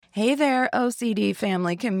Hey there, OCD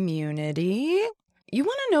family community. You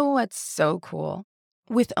want to know what's so cool?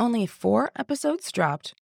 With only 4 episodes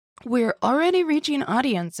dropped, we're already reaching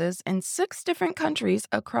audiences in 6 different countries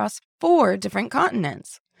across 4 different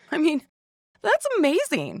continents. I mean, that's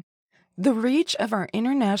amazing. The reach of our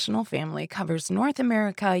international family covers North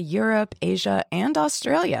America, Europe, Asia, and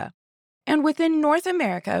Australia. And within North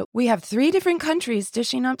America, we have 3 different countries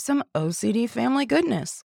dishing up some OCD family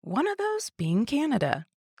goodness, one of those being Canada.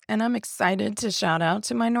 And I'm excited to shout out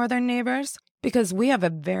to my northern neighbors because we have a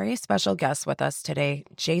very special guest with us today,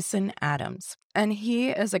 Jason Adams. And he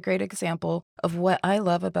is a great example of what I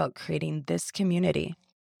love about creating this community.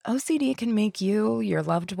 OCD can make you, your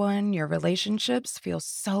loved one, your relationships feel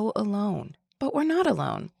so alone, but we're not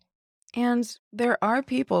alone. And there are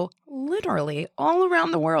people literally all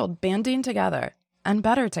around the world banding together and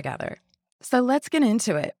better together. So let's get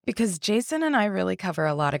into it because Jason and I really cover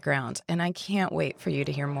a lot of ground, and I can't wait for you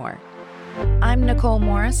to hear more. I'm Nicole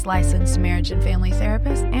Morris, licensed marriage and family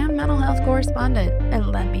therapist and mental health correspondent. And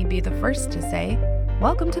let me be the first to say,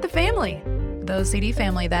 welcome to the family, the OCD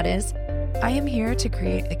family, that is. I am here to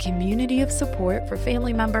create a community of support for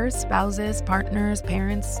family members, spouses, partners,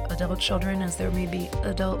 parents, adult children, as there may be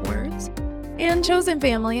adult words, and chosen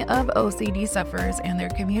family of OCD sufferers and their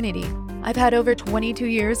community. I've had over 22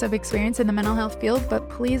 years of experience in the mental health field, but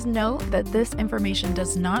please note that this information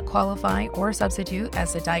does not qualify or substitute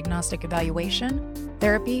as a diagnostic evaluation,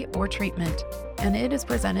 therapy, or treatment, and it is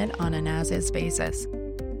presented on an as-is basis.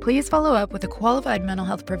 Please follow up with a qualified mental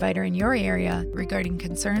health provider in your area regarding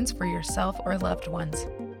concerns for yourself or loved ones.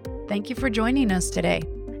 Thank you for joining us today.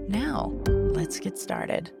 Now, let's get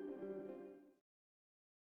started.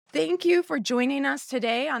 Thank you for joining us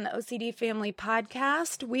today on the OCD Family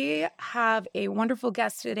Podcast. We have a wonderful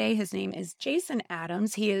guest today. His name is Jason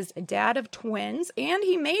Adams. He is a dad of twins, and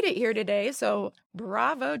he made it here today. So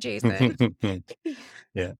bravo, Jason.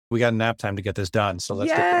 Yeah, we got nap time to get this done. So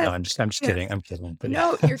let's get. No, I'm just kidding. I'm kidding. But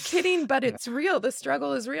no, you're kidding, but it's real. The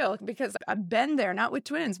struggle is real because I've been there, not with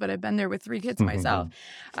twins, but I've been there with 3 kids myself.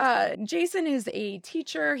 Jason is a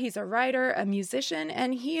teacher. He's a writer, a musician,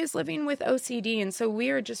 and he is living with OCD. And so we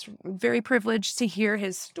are just very privileged to hear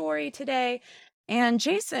his story today. And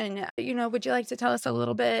Jason, would you like to tell us a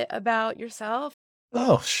little bit about yourself?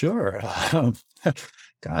 Oh, sure.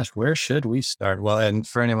 Gosh, where should we start? Well, and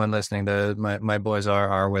for anyone listening, my boys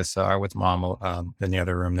are with mom in the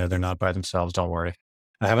other room there. They're not by themselves. Don't worry.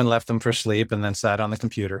 I haven't left them for sleep and then sat on the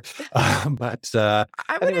computer.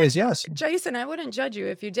 Anyways, yes. Jason, I wouldn't judge you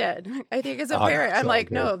if you did. I think as a parent, I'm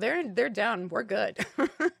like, no, they're down. We're good.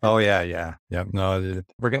 Oh, yeah. No,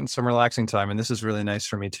 we're getting some relaxing time, and this is really nice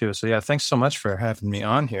for me too. So yeah, thanks so much for having me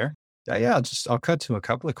on here. I'll cut to a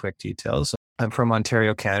couple of quick details. I'm from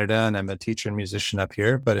Ontario, Canada, and I'm a teacher and musician up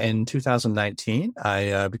here. But in 2019,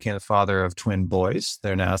 I became the father of twin boys.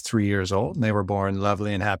 They're now 3 years old, and they were born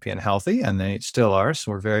lovely and happy and healthy, and they still are.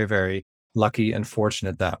 So we're very, very lucky and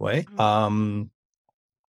fortunate that way. And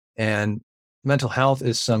mental health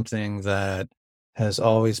is something that has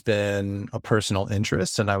always been a personal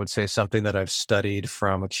interest. And I would say something that I've studied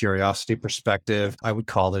from a curiosity perspective. I would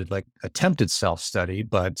call it like attempted self-study,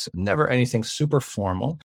 but never anything super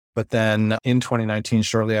formal. But then in 2019,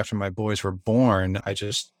 shortly after my boys were born, I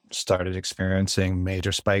just started experiencing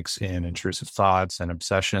major spikes in intrusive thoughts and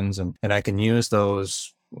obsessions. And I can use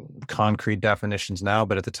those concrete definitions now,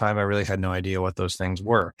 but at the time I really had no idea what those things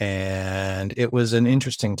were. And it was an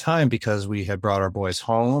interesting time because we had brought our boys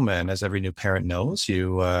home, and as every new parent knows,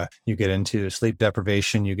 you get into sleep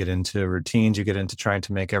deprivation, you get into routines, you get into trying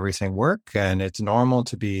to make everything work, and it's normal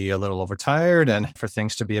to be a little overtired and for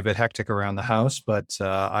things to be a bit hectic around the house. But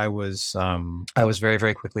I was very,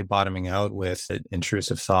 very quickly bottoming out with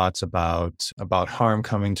intrusive thoughts about harm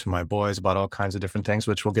coming to my boys, about all kinds of different things,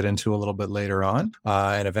 which we'll get into a little bit later on.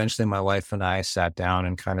 And eventually my wife and I sat down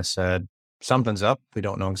and kind of said, something's up. We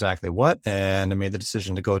don't know exactly what. And I made the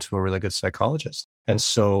decision to go to a really good psychologist. And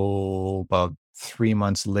so about 3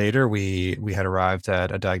 months later, we had arrived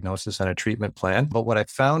at a diagnosis and a treatment plan. But what I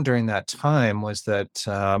found during that time was that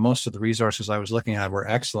most of the resources I was looking at were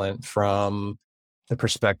excellent from the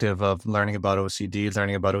perspective of learning about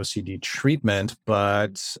OCD treatment.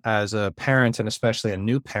 But as a parent, and especially a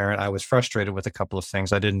new parent, I was frustrated with a couple of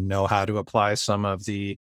things. I didn't know how to apply some of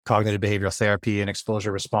the cognitive behavioral therapy and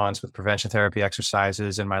exposure response with prevention therapy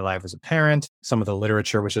exercises in my life as a parent. Some of the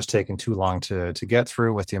literature was just taking too long to get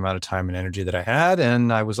through with the amount of time and energy that I had.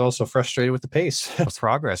 And I was also frustrated with the pace of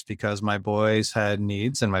progress because my boys had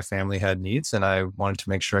needs and my family had needs, and I wanted to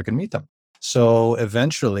make sure I could meet them. So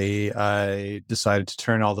eventually I decided to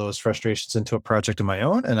turn all those frustrations into a project of my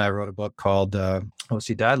own. And I wrote a book called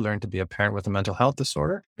OCDad, Learn to be a Parent with a Mental Health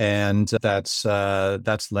Disorder. And that's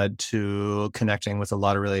led to connecting with a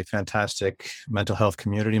lot of really fantastic mental health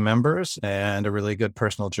community members and a really good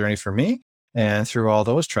personal journey for me. And through all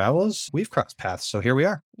those travels, we've crossed paths. So here we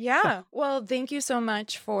are. Yeah. Well, thank you so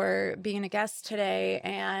much for being a guest today.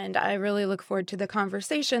 And I really look forward to the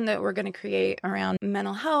conversation that we're going to create around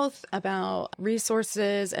mental health, about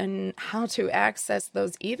resources and how to access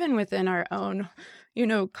those even within our own,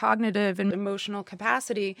 cognitive and emotional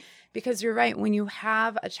capacity. Because you're right, when you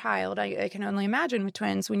have a child, I can only imagine with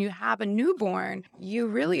twins, when you have a newborn, you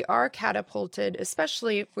really are catapulted,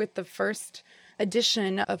 especially with the first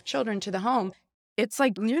addition of children to the home. It's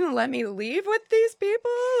like, you're gonna let me leave with these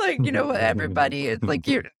people? Like, everybody, it's like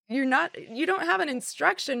you don't have an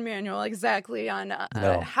instruction manual exactly on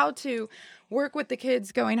No. how to work with the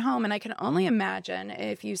kids going home. And I can only imagine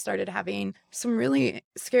if you started having some really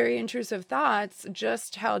scary, intrusive thoughts,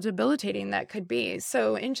 just how debilitating that could be.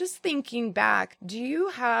 So, in just thinking back, do you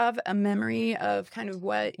have a memory of kind of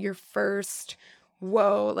what your first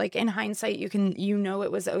whoa, like in hindsight, it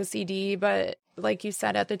was OCD, but like you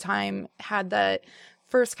said at the time, had that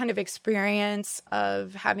first kind of experience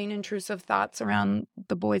of having intrusive thoughts around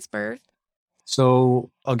the boy's birth?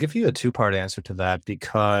 So I'll give you a two-part answer to that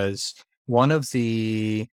because one of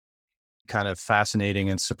the kind of fascinating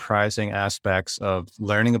and surprising aspects of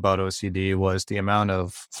learning about OCD was the amount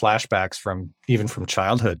of flashbacks from even from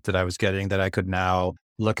childhood that I was getting that I could now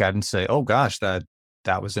look at and say, oh gosh, that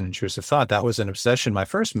was an intrusive thought. That was an obsession. My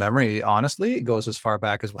first memory, honestly, goes as far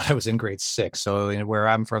back as when I was in grade 6. So where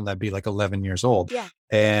I'm from, that'd be like 11 years old. Yeah.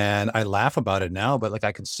 And I laugh about it now, but like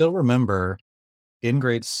I can still remember in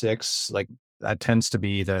grade 6, like that tends to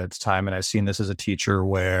be the time, and I've seen this as a teacher,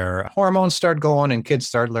 where hormones start going and kids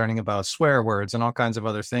start learning about swear words and all kinds of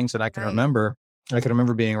other things. And Right. I can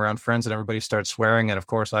remember being around friends and everybody starts swearing. And of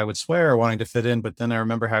course I would swear wanting to fit in. But then I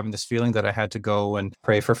remember having this feeling that I had to go and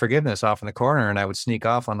pray for forgiveness off in the corner. And I would sneak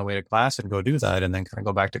off on the way to class and go do that. And then kind of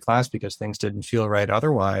go back to class because things didn't feel right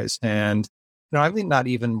otherwise. And I'm not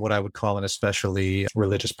even what I would call an especially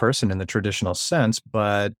religious person in the traditional sense,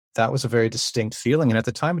 but that was a very distinct feeling. And at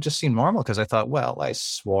the time, it just seemed normal because I thought, well, I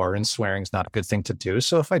swore and swearing is not a good thing to do.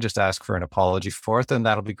 So if I just ask for an apology for it, then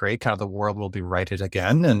that'll be great. Kind of the world will be righted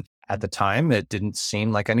again. And at the time, it didn't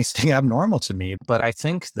seem like anything abnormal to me. But I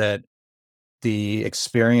think that the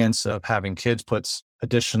experience of having kids puts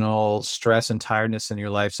additional stress and tiredness in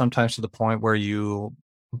your life, sometimes to the point where you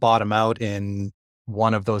bottom out in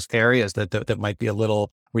one of those areas that might be a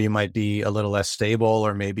little where you might be a little less stable,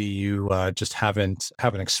 or maybe you just haven't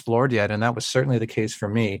explored yet. And that was certainly the case for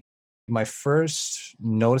me. My first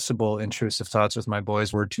noticeable intrusive thoughts with my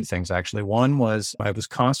boys were two things, actually. One was I was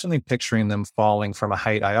constantly picturing them falling from a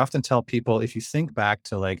height. I often tell people, if you think back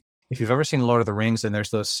to like, if you've ever seen Lord of the Rings and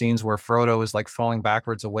there's those scenes where Frodo is like falling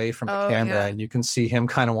backwards away from the Oh, camera yeah. and you can see him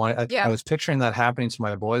kind of want, I Yeah. was picturing that happening to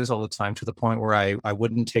my boys all the time, to the point where I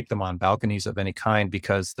wouldn't take them on balconies of any kind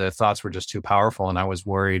because the thoughts were just too powerful. And I was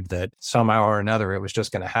worried that somehow or another, it was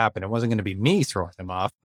just going to happen. It wasn't going to be me throwing them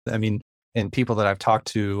off. I mean, and people that I've talked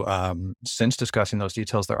to since discussing those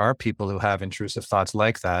details, there are people who have intrusive thoughts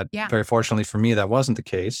like that. Yeah. Very fortunately for me, that wasn't the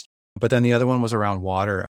case. But then the other one was around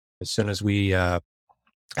water. As soon as we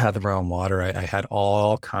had the brown water, I had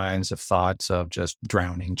all kinds of thoughts of just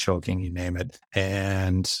drowning, choking, you name it.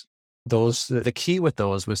 And the key with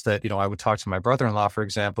those was that, I would talk to my brother-in-law, for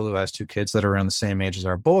example, who has two kids that are around the same age as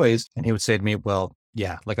our boys. And he would say to me, well,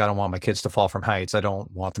 yeah, like, I don't want my kids to fall from heights. I don't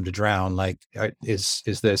want them to drown. Like, is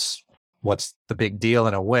this, what's the big deal,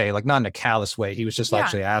 in a way, like not in a callous way. He was just Yeah.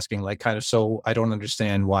 actually asking, like, kind of, so I don't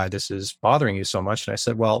understand why this is bothering you so much. And I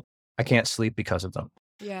said, well, I can't sleep because of them.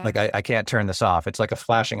 Yeah. Like, I can't turn this off. It's like a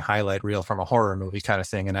flashing highlight reel from a horror movie kind of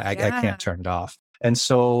thing. And I Yeah. can't turn it off. And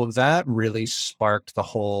so that really sparked the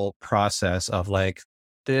whole process of like,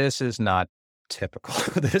 this is not typical.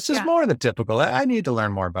 This is Yeah. more than typical. I need to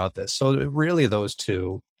learn more about this. So really those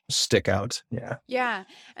two stick out. Yeah. Yeah.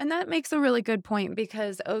 And that makes a really good point,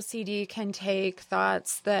 because OCD can take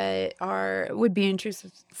thoughts that would be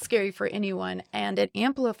intrusive, scary for anyone, and it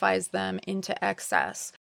amplifies them into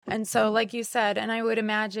excess. And so, like you said, and I would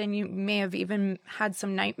imagine you may have even had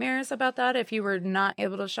some nightmares about that if you were not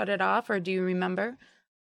able to shut it off, or do you remember?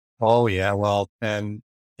 Oh yeah. Well, and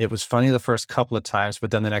it was funny the first couple of times, but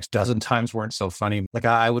then the next dozen times weren't so funny. Like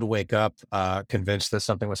I would wake up convinced that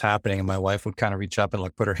something was happening, and my wife would kind of reach up and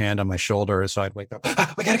like put her hand on my shoulder. So I'd wake up,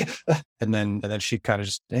 we gotta get, and then she'd kind of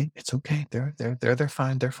just, hey, it's okay. They're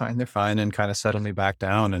fine. They're fine. They're fine. And kind of settle me back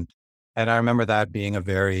down. And I remember that being a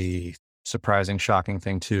very surprising, shocking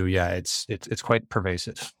thing too. Yeah, it's quite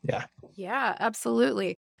pervasive. Yeah. Yeah,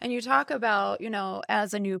 absolutely. And you talk about,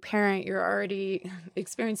 as a new parent, you're already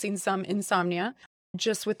experiencing some insomnia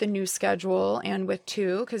just with the new schedule and with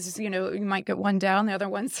two, because, you might get one down, the other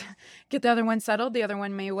one's get the other one settled, the other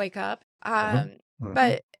one may wake up. Mhm. Mhm.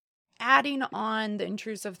 But adding on the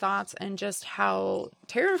intrusive thoughts and just how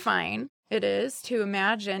terrifying it is to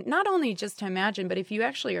imagine, not only just to imagine, but if you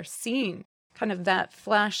actually are seeing kind of that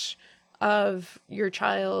flash of your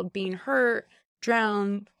child being hurt,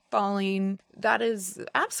 drowned, falling, that is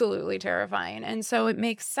absolutely terrifying. And so it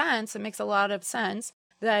makes sense. It makes a lot of sense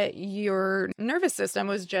that your nervous system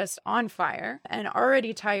was just on fire and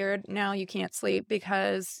already tired. Now you can't sleep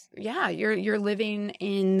because, yeah, you're living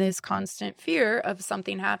in this constant fear of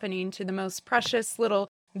something happening to the most precious little,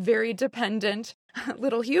 very dependent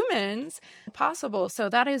little humans possible. So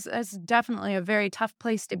that is definitely a very tough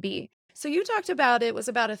place to be. So you talked about it was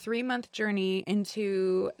about a 3-month journey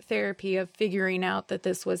into therapy of figuring out that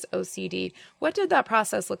this was OCD. What did that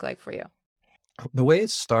process look like for you? The way it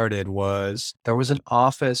started was there was an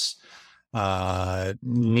office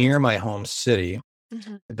near my home city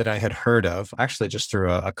Mhm. that I had heard of, actually just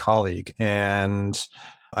through a colleague. And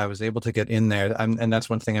I was able to get in there. And that's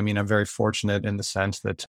one thing. I mean, I'm very fortunate in the sense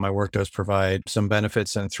that my work does provide some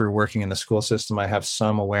benefits. And through working in the school system, I have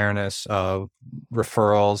some awareness of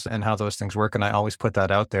referrals and how those things work. And I always put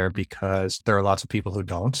that out there because there are lots of people who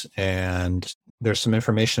don't. And there's some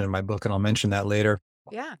information in my book, and I'll mention that later,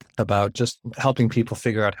 Yeah. about just helping people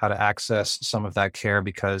figure out how to access some of that care,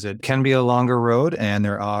 because it can be a longer road and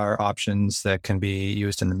there are options that can be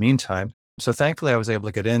used in the meantime. So thankfully I was able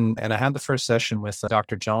to get in, and I had the first session with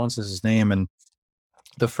Dr. Jones is his name. And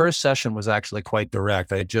the first session was actually quite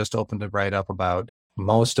direct. I had just opened it right up about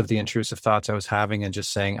most of the intrusive thoughts I was having and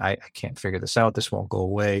just saying, I can't figure this out. This won't go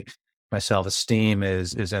away. My self-esteem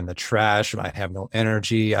is in the trash. I have no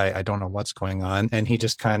energy. I don't know what's going on. And he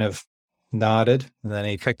just kind of nodded. And then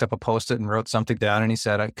he picked up a Post-it and wrote something down. And he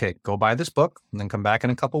said, okay, go buy this book and then come back in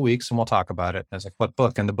a couple of weeks and we'll talk about it. I was like, what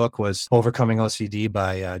book? And the book was Overcoming OCD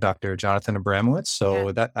by Dr. Jonathan Abramowitz. Yeah.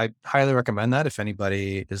 So that I highly recommend that if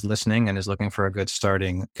anybody is listening and is looking for a good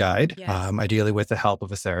starting guide, Yes. ideally with the help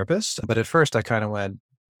of a therapist. But at first I kind of went,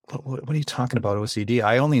 what are you talking about OCD?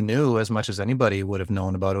 I only knew as much as anybody would have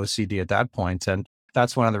known about OCD at that point. And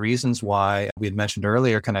that's one of the reasons why we had mentioned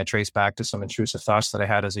earlier, can I trace back to some intrusive thoughts that I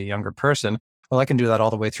had as a younger person? Well, I can do that all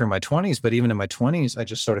the way through my 20s. But even in my 20s, I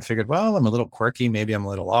just sort of figured, well, I'm a little quirky. Maybe I'm a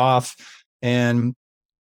little off. And,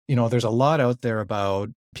 there's a lot out there about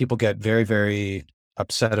people get very, very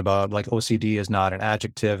upset about like OCD is not an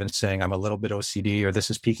adjective and saying I'm a little bit OCD or this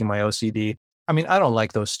is piquing my OCD. I mean, I don't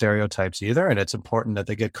like those stereotypes either. And it's important that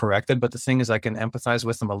they get corrected. But the thing is, I can empathize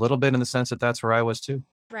with them a little bit in the sense that that's where I was too.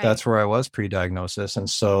 Right. That's where I was pre-diagnosis. And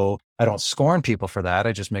so I don't scorn people for that.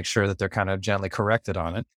 I just make sure that they're kind of gently corrected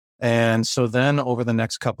on it. And so then over the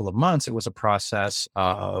next couple of months, it was a process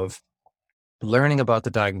of learning about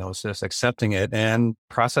the diagnosis, accepting it, and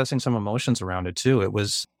processing some emotions around it too. It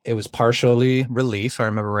was partially relief. I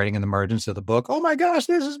remember writing in the margins of the book, "Oh my gosh,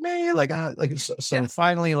 this is me!" So Yeah.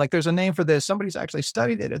 finally, like there's a name for this. Somebody's actually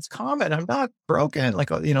studied it. It's common. I'm not broken.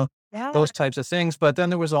 Yeah. Those types of things. But then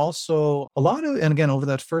there was also a lot of, and again, over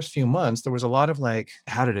that first few months, there was a lot of like,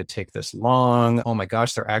 how did it take this long? Oh my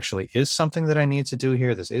gosh, there actually is something that I need to do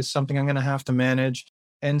here. This is something I'm going to have to manage.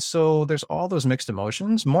 And so there's all those mixed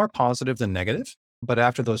emotions, more positive than negative. But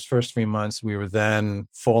after those first 3 months, we were then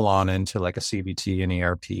full on into like a CBT and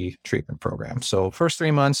ERP treatment program. So first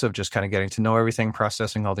 3 months of just kind of getting to know everything,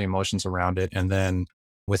 processing all the emotions around it. And then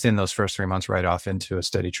within those first 3 months, right off into a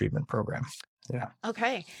steady treatment program. Yeah.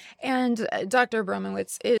 Okay. And Dr.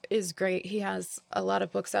 Bromowitz is great. He has a lot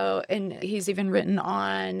of books out and he's even written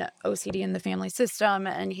on OCD in the family system.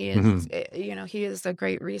 And he is, Mhm. he is a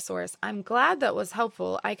great resource. I'm glad that was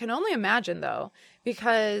helpful. I can only imagine though,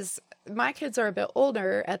 because my kids are a bit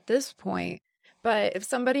older at this point. But if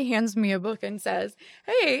somebody hands me a book and says,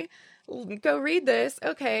 hey, go read this.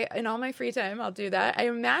 Okay. In all my free time, I'll do that. I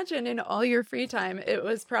imagine in all your free time, it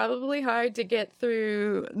was probably hard to get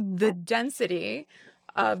through the density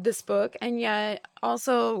of this book, and yet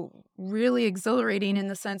also really exhilarating in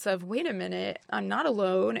the sense of, wait a minute, I'm not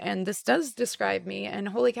alone. And this does describe me. And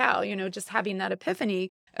holy cow, just having that epiphany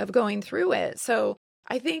of going through it. So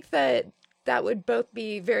I think that would both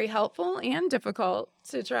be very helpful and difficult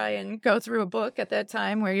to try and go through a book at that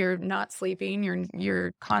time where you're not sleeping,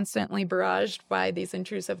 you're constantly barraged by these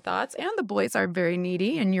intrusive thoughts, and the boys are very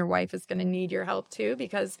needy, and your wife is going to need your help too,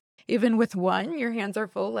 because even with one, your hands are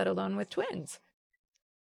full, let alone with twins.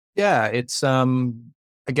 Yeah, it's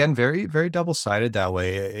again, very, very double-sided that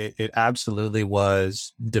way. It absolutely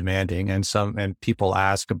was demanding. And people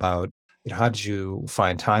ask about, how did you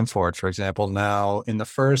find time for it? For example, now in the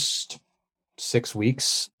first 6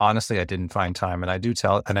 weeks, honestly, I didn't find time. And I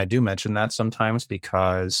do mention that sometimes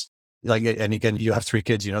because, like, and again, you have three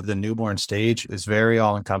kids, the newborn stage is very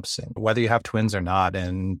all encompassing, whether you have twins or not.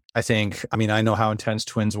 And I mean, I know how intense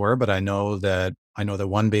twins were, but I know that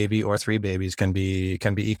one baby or three babies can be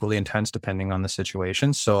equally intense depending on the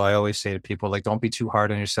situation. So I always say to people, like, don't be too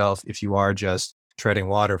hard on yourself if you are just treading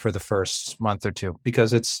water for the first month or two,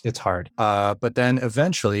 because it's hard. But then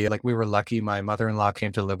eventually, like, we were lucky. My mother-in-law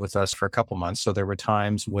came to live with us for a couple months. So there were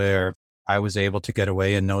times where I was able to get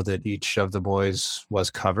away and know that each of the boys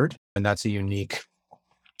was covered. And that's a unique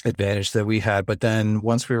advantage that we had. But then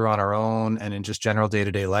once we were on our own and in just general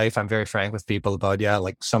day-to-day life, I'm very frank with people about,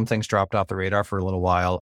 like, some things dropped off the radar for a little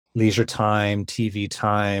while. Leisure time, TV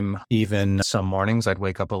time, even some mornings I'd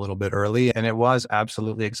wake up a little bit early, and it was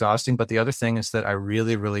absolutely exhausting. But the other thing is that I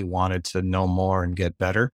really, really wanted to know more and get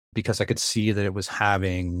better, because I could see that it was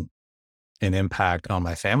having an impact on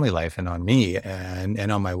my family life and on me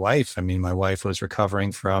and on my wife. I mean, my wife was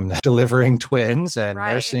recovering from delivering twins and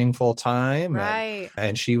Right. nursing full time. Right.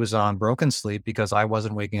 And she was on broken sleep because I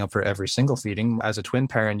wasn't waking up for every single feeding. As a twin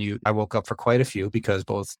parent, I woke up for quite a few because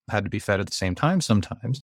both had to be fed at the same time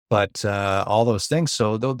sometimes. But all those things.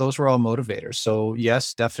 So those were all motivators. So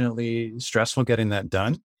yes, definitely stressful getting that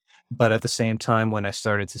done. But at the same time, when I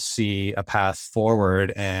started to see a path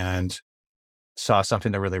forward and saw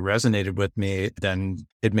something that really resonated with me, then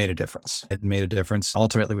it made a difference. It made a difference.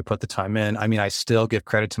 Ultimately, we put the time in. I mean, I still give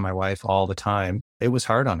credit to my wife all the time. It was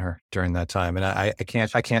hard on her during that time. And I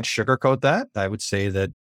can't sugarcoat that. I would say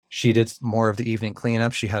that she did more of the evening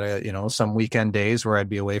cleanup. She had some weekend days where I'd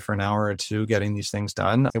be away for an hour or two getting these things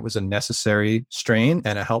done. It was a necessary strain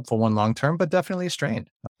and a helpful one long term, but definitely a strain.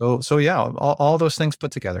 So yeah, all those things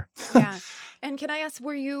put together. Yeah. And can I ask,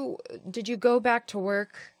 did you go back to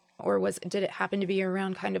work, or did it happen to be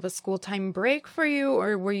around kind of a school time break for you,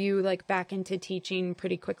 or were you like back into teaching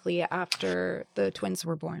pretty quickly after the twins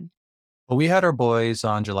were born? Well, we had our boys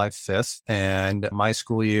on July 5th, and my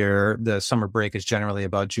school year, the summer break is generally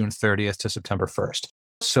about June 30th to September 1st.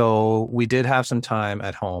 So we did have some time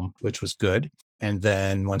at home, which was good. And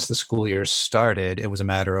then once the school year started, it was a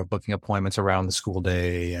matter of booking appointments around the school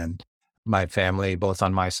day. And my family, both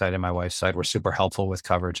on my side and my wife's side, were super helpful with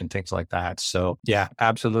coverage and things like that. So yeah,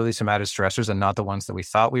 absolutely some added stressors, and not the ones that we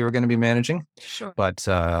thought we were going to be managing. Sure. But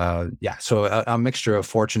yeah, so a mixture of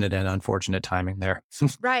fortunate and unfortunate timing there.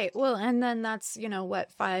 Right. Well, and then that's,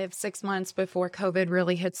 5, 6 months before COVID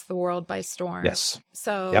really hits the world by storm. Yes.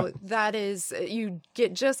 So Yep. that is, you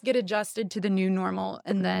get adjusted to the new normal,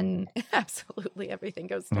 and then absolutely everything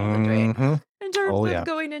goes down the drain Mhm. in terms Oh, of yeah.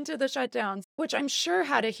 going into the shutdowns, which I'm sure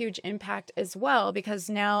had a huge impact as well, because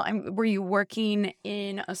now were you working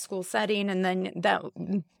in a school setting, and then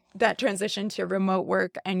that transition to remote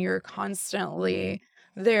work, and you're constantly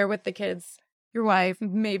there with the kids, your wife,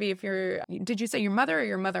 maybe did you say your mother or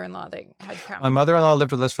your mother-in-law that had come? My mother-in-law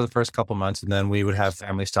lived with us for the first couple months, and then we would have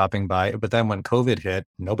family stopping by. But then when COVID hit,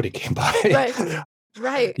 nobody came by. Right.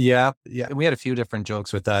 Right. Yeah. Yeah. We had a few different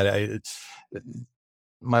jokes with that.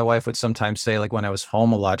 My wife would sometimes say, like, when I was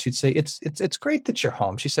home a lot, she'd say, it's great that you're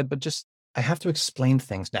home. She said, but just, I have to explain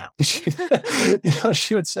things now.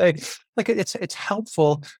 She would say, like, it's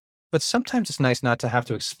helpful, but sometimes it's nice not to have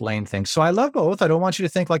to explain things. So I love both. I don't want you to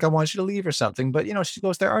think like I want you to leave or something. But, she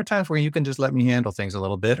goes, there are times where you can just let me handle things a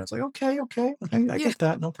little bit. I was like, okay, I Yeah. get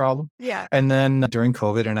that. No problem. Yeah. And then during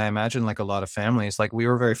COVID, and I imagine like a lot of families, like, we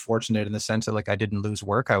were very fortunate in the sense that, like, I didn't lose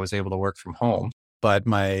work. I was able to work from home. But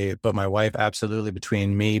my wife, absolutely,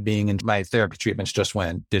 between me being in my therapy treatments just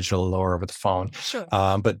went digital or over the phone. Sure.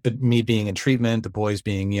 But me being in treatment, the boys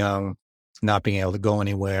being young, not being able to go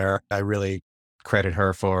anywhere, I really credit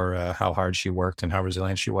her for how hard she worked and how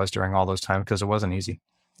resilient she was during all those times, because it wasn't easy.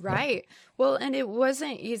 Right. Well, and it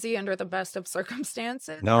wasn't easy under the best of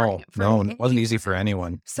circumstances. No, it wasn't easy for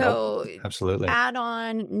anyone. So Nope, absolutely. add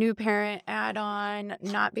on new parent, add on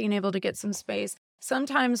not being able to get some space.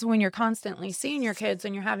 Sometimes when you're constantly seeing your kids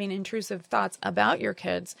and you're having intrusive thoughts about your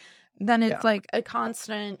kids, then it's like a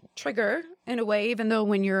constant trigger in a way, even though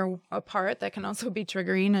when you're apart, that can also be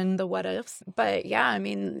triggering and the what ifs. But yeah, I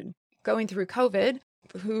mean, going through COVID,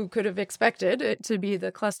 who could have expected it to be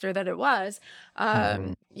the cluster that it was?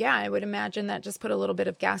 Yeah, I would imagine that just put a little bit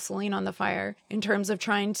of gasoline on the fire in terms of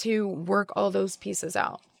trying to work all those pieces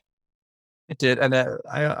out. It did. And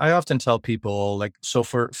I often tell people, like, so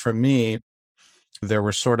for me, there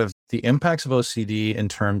were sort of the impacts of OCD in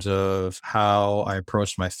terms of how I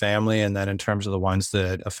approached my family, and then in terms of the ones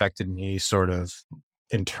that affected me sort of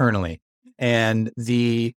internally. And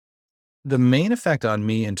the main effect on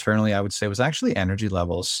me internally, I would say, was actually energy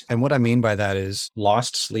levels. And what I mean by that is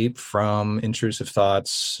lost sleep from intrusive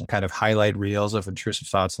thoughts, kind of highlight reels of intrusive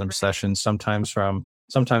thoughts and obsessions, sometimes from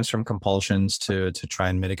compulsions to try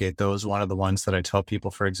and mitigate those. One of the ones that I tell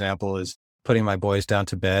people, for example, is putting my boys down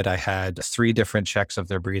to bed. I had 3 different checks of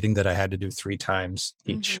their breathing that I had to do 3 times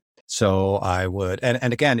each. So I would,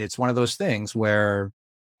 and again, it's one of those things where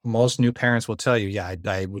most new parents will tell you, yeah,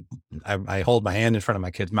 I hold my hand in front of my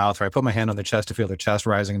kid's mouth, or I put my hand on their chest to feel their chest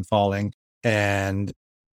rising and falling. And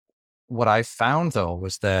what I found though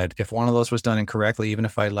was that if one of those was done incorrectly, even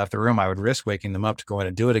if I left the room, I would risk waking them up to go in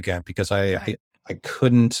and do it again, because I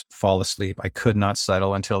couldn't fall asleep. I could not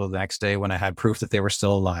settle until the next day when I had proof that they were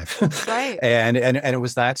still alive. Right. And it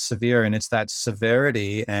was that severe, and it's that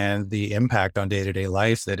severity and the impact on day-to-day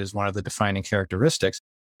life that is one of the defining characteristics.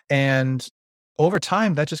 And over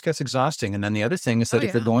time, that just gets exhausting. And then the other thing is that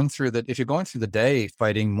if you're going through the day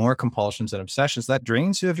fighting more compulsions and obsessions, that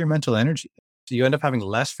drains you of your mental energy. So you end up having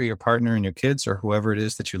less for your partner and your kids or whoever it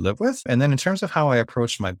is that you live with. And then in terms of how I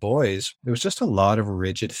approached my boys, there was just a lot of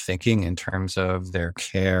rigid thinking in terms of their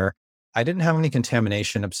care. I didn't have any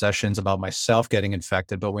contamination obsessions about myself getting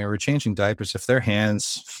infected, but when we were changing diapers, if their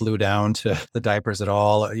hands flew down to the diapers at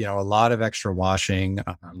all, a lot of extra washing.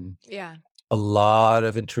 A lot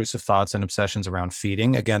of intrusive thoughts and obsessions around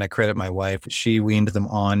feeding. Again, I credit my wife. She weaned them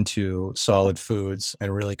on to solid foods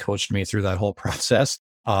and really coached me through that whole process.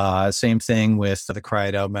 Same thing with the cry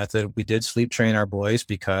it out method. We did sleep train our boys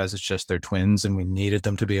because it's just they're twins and we needed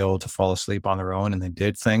them to be able to fall asleep on their own. And they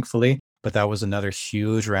did, thankfully. But that was another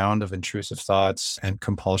huge round of intrusive thoughts and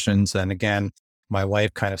compulsions. And again, my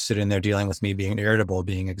wife kind of sitting there dealing with me being irritable,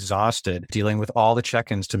 being exhausted, dealing with all the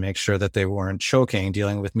check-ins to make sure that they weren't choking,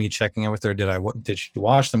 dealing with me checking in with her. Did she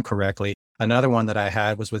wash them correctly? Another one that I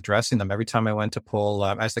had was with dressing them. Every time I went to pull,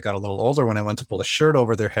 as they got a little older, when I went to pull a shirt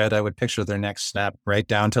over their head, I would picture their neck snap, right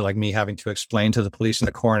down to like me having to explain to the police in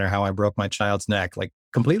the corner how I broke my child's neck. Like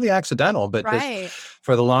completely accidental, but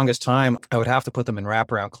for the longest time, I would have to put them in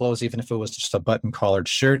wraparound clothes, even if it was just a button collared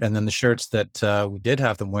shirt. And then the shirts that we did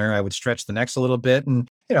have them wear, I would stretch the necks a little bit. And,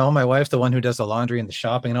 my wife, the one who does the laundry and the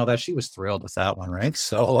shopping and all that, she was thrilled with that one, right?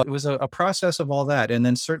 So it was a process of all that. And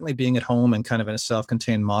then certainly being at home and kind of in a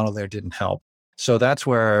self-contained model there didn't help. So that's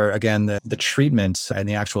where, again, the treatment and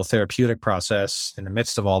the actual therapeutic process in the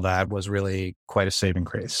midst of all that was really quite a saving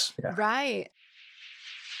grace. Yeah. Right.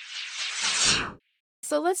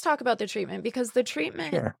 So let's talk about the treatment, because the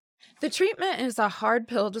treatment is a hard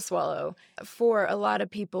pill to swallow for a lot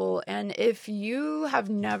of people. And if you have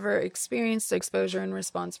never experienced exposure and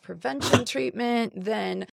response prevention treatment,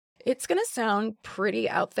 then it's going to sound pretty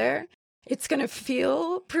out there. It's going to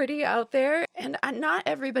feel pretty out there. And not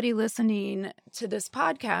everybody listening to this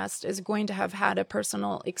podcast is going to have had a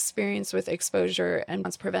personal experience with exposure and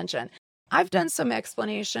response prevention. I've done some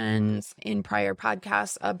explanations in prior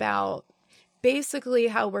podcasts about basically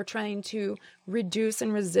how we're trying to reduce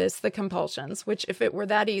and resist the compulsions, which if it were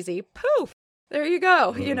that easy, poof, there you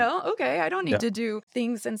go. Okay, I don't need to do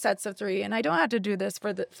things in sets of 3, and I don't have to do this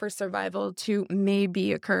for survival to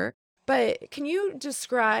maybe occur. But can you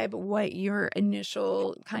describe what your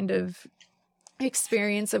initial kind of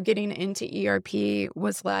experience of getting into ERP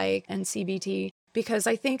was like, and CBT? Because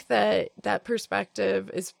I think that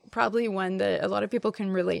perspective is probably one that a lot of people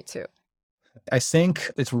can relate to. I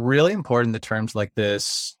think it's really important that terms like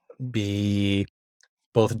this be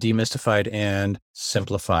both demystified and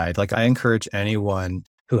simplified. Like I encourage anyone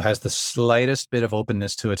who has the slightest bit of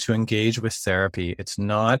openness to it to engage with therapy. It's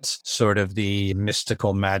not sort of the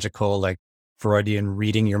mystical, magical, like Freudian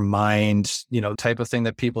reading your mind, type of thing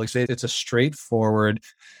that people say. It's a straightforward,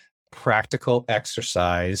 practical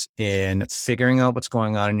exercise in figuring out what's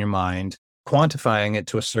going on in your mind, quantifying it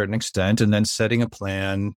to a certain extent, and then setting a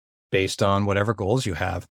plan based on whatever goals you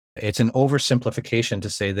have. It's an oversimplification to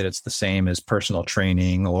say that it's the same as personal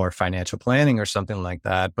training or financial planning or something like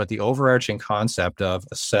that. But the overarching concept of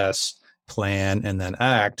assess, plan, and then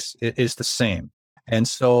act is the same. And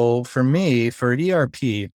so for me, for ERP,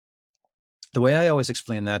 the way I always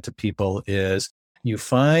explain that to people is you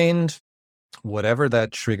find whatever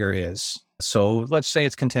that trigger is. So let's say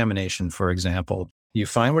it's contamination, for example. You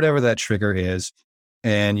find whatever that trigger is,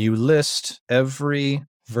 and you list every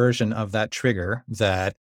version of that trigger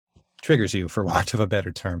that triggers you, for want of a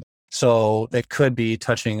better term. So it could be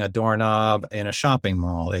touching a doorknob in a shopping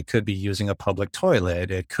mall. It could be using a public toilet.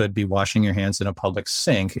 It could be washing your hands in a public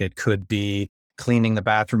sink. It could be cleaning the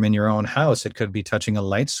bathroom in your own house. It could be touching a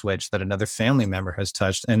light switch that another family member has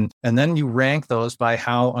touched. And then you rank those by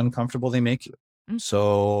how uncomfortable they make you.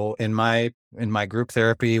 So in my group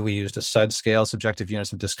therapy, we used a SUD scale, subjective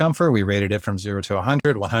units of discomfort. We rated it from 0 to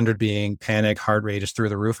 100, 100 being panic, heart rate is through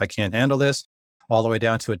the roof. I can't handle this. All the way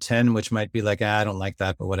down to a 10, which might be like, I don't like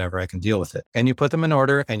that, but whatever, I can deal with it. And you put them in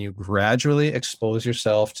order and you gradually expose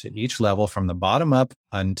yourself to each level from the bottom up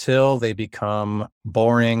until they become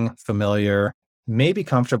boring, familiar, maybe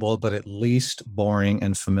comfortable, but at least boring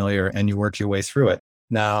and familiar, and you work your way through it.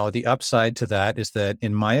 Now, the upside to that is that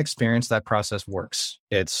in my experience, that process works.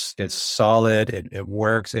 It's solid, it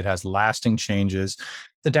works, it has lasting changes.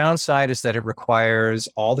 The downside is that it requires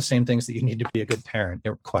all the same things that you need to be a good parent. It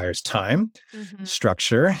requires time,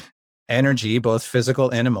 structure, energy, both physical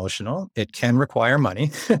and emotional. It can require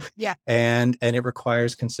money. Yeah. And it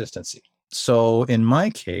requires consistency. So in my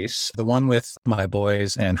case, the one with my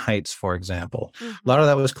boys and heights, for example, a lot of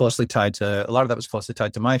that was closely tied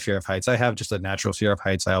to my fear of heights. I have just a natural fear of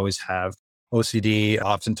heights. I always have OCD.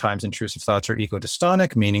 Oftentimes intrusive thoughts are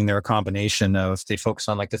ecodystonic, meaning they're a combination of, they focus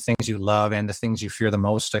on like the things you love and the things you fear the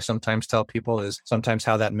most. I sometimes tell people is sometimes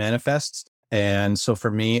how that manifests. And so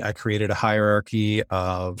for me, I created a hierarchy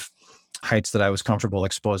of heights that I was comfortable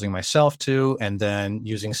exposing myself to. And then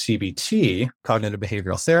using CBT, cognitive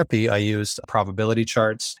behavioral therapy, I used probability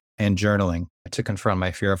charts and journaling to confront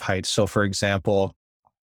my fear of heights. So for example,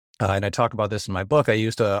 and I talk about this in my book, I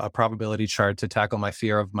used a probability chart to tackle my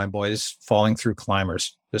fear of my boys falling through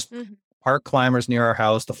climbers, just park climbers near our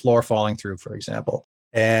house, the floor falling through, for example.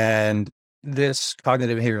 And this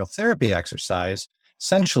cognitive behavioral therapy exercise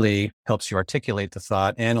essentially helps you articulate the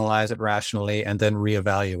thought, analyze it rationally, and then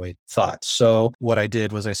reevaluate thoughts. So what I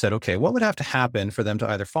did was I said, okay, what would have to happen for them to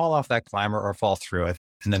either fall off that climber or fall through it?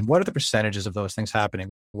 And then what are the percentages of those things happening?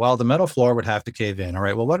 Well, the metal floor would have to cave in. All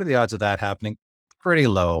right, well, what are the odds of that happening? Pretty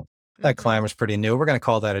low. That climber's pretty new. We're going to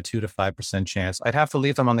call that a 2 to 5% chance. I'd have to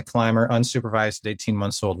leave them on the climber unsupervised at 18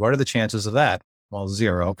 months old. What are the chances of that? Well,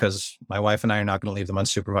 0, because my wife and I are not going to leave them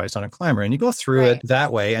unsupervised on a climber. And you go through it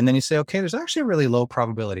that way. And then you say, okay, there's actually a really low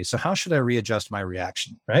probability. So how should I readjust my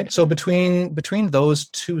reaction? Right. So between those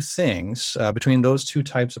two things, between those two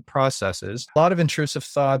types of processes, a lot of intrusive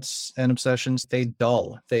thoughts and obsessions, they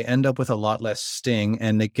dull. They end up with a lot less sting.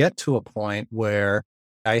 And they get to a point where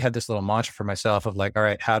I had this little mantra for myself of like, all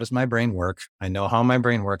right, how does my brain work? I know how my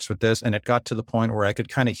brain works with this. And it got to the point where I could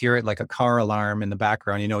kind of hear it like a car alarm in the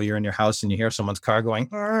background. You know, you're in your house and you hear someone's car going,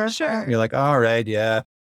 Sure. You're like, all right, yeah,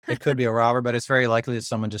 it could be a robber, but it's very likely that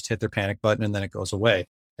someone just hit their panic button and then it goes away.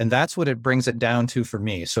 And that's what it brings it down to for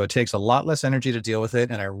me. So it takes a lot less energy to deal with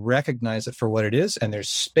it. And I recognize it for what it is. And there's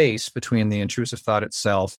space between the intrusive thought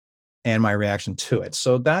itself and my reaction to it.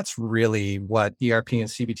 So that's really what ERP and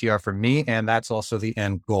CBT are for me. And that's also the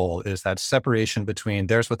end goal, is that separation between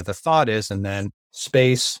there's what the thought is and then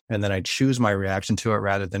space. And then I choose my reaction to it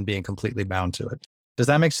rather than being completely bound to it. Does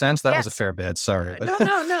that make sense? That was a fair bit. Sorry.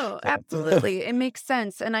 No, absolutely. It makes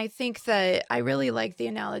sense. And I think that I really like the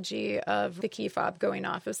analogy of the key fob going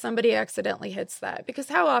off if somebody accidentally hits that, because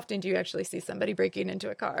how often do you actually see somebody breaking into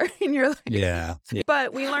a car and you're like, yeah.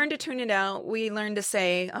 But we learn to tune it out. We learn to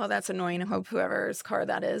say, oh, that's annoying. I hope whoever's car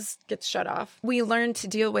that is gets shut off. We learn to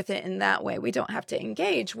deal with it in that way. We don't have to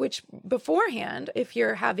engage, which beforehand, if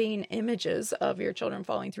you're having images of your children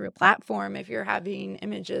falling through a platform, if you're having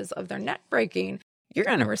images of their neck breaking, you're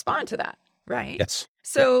going to respond to that, right? Yes.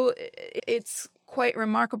 So it's quite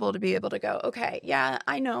remarkable to be able to go, okay, yeah,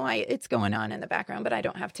 I know it's going on in the background, but I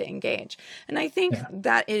don't have to engage. And I think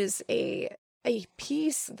that is a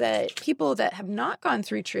piece that people that have not gone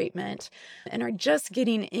through treatment and are just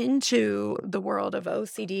getting into the world of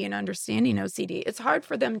OCD and understanding OCD, it's hard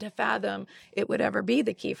for them to fathom it would ever be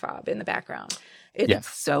the key fob in the background. It's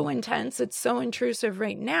so intense. It's so intrusive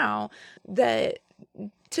right now that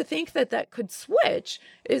to think that that could switch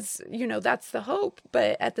is, that's the hope.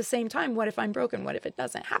 But at the same time, what if I'm broken? What if it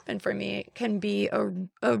doesn't happen for me? It can be a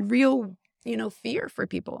real, fear for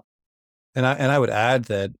people. And I would add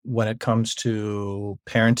that when it comes to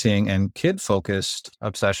parenting and kid-focused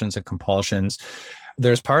obsessions and compulsions,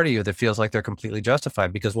 there's part of you that feels like they're completely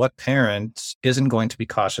justified, because what parent isn't going to be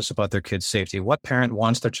cautious about their kid's safety? What parent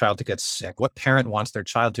wants their child to get sick? What parent wants their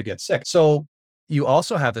child to get sick? So you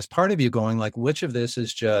also have this part of you going like, which of this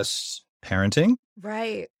is just parenting?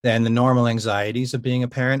 Right. And the normal anxieties of being a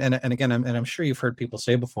parent. And again, I'm sure you've heard people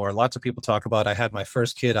say before, lots of people talk about, I had my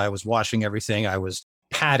first kid, I was washing everything, I was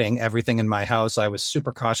patting everything in my house, I was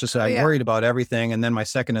super cautious, I worried about everything. And then my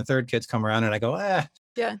second and third kids come around and I go,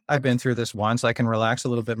 I've been through this once, I can relax a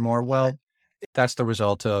little bit more. Well, that's the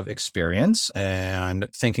result of experience and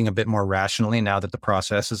thinking a bit more rationally now that the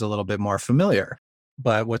process is a little bit more familiar.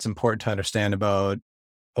 But what's important to understand about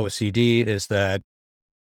OCD is that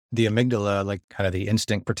the amygdala, like kind of the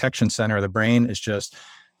instinct protection center of the brain, is just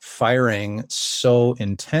firing so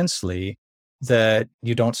intensely that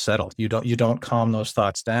you don't settle. You don't calm those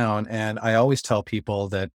thoughts down. And I always tell people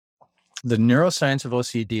that the neuroscience of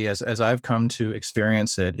OCD, as I've come to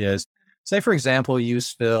experience it, is, say, for example, you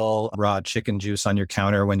spill raw chicken juice on your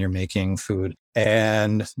counter when you're making food.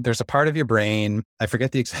 And there's a part of your brain, I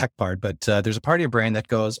forget the exact part, but there's a part of your brain that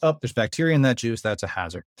goes, oh, there's bacteria in that juice. That's a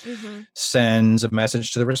hazard. Mm-hmm. Sends a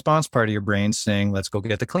message to the response part of your brain saying, let's go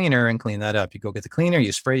get the cleaner and clean that up. You go get the cleaner,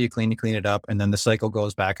 you spray, you clean it up. And then the cycle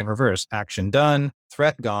goes back in reverse. Action done,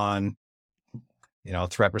 threat gone,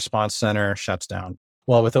 threat response center shuts down.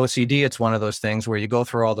 Well, with OCD, it's one of those things where you go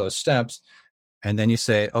through all those steps and then you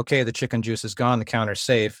say, okay, the chicken juice is gone, the counter's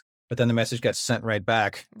safe, but then the message gets sent right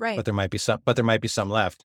back. Right. But there might be some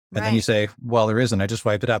left. And Right. then you say, well, there isn't. I just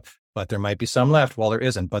wiped it up, but there might be some left. Well, there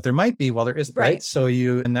isn't, but there might be, well, there isn't. Right. So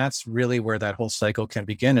and that's really where that whole cycle can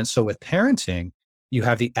begin. And so with parenting, you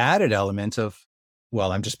have the added element of,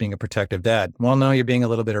 well, I'm just being a protective dad. Well, no, you're being a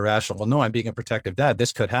little bit irrational. Well, no, I'm being a protective dad.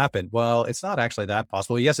 This could happen. Well, it's not actually that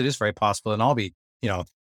possible. Yes, it is very possible. And I'll be,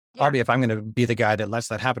 if I'm going to be the guy that lets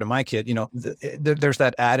that happen to my kid, there's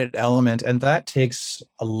that added element, and that takes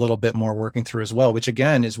a little bit more working through as well, which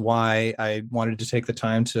again is why I wanted to take the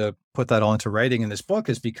time to put that all into writing in this book,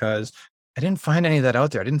 is because I didn't find any of that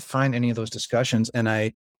out there. I didn't find any of those discussions. And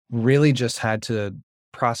I really just had to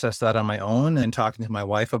process that on my own, and talking to my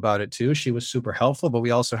wife about it too. She was super helpful, but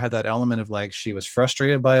we also had that element of like, she was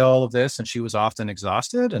frustrated by all of this and she was often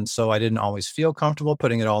exhausted. And so I didn't always feel comfortable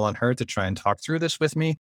putting it all on her to try and talk through this with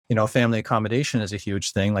me. Family accommodation is a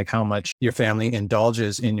huge thing, like how much your family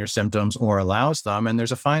indulges in your symptoms or allows them. And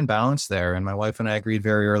there's a fine balance there. And my wife and I agreed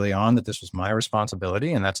very early on that this was my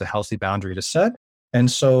responsibility, and that's a healthy boundary to set.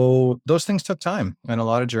 And so those things took time and a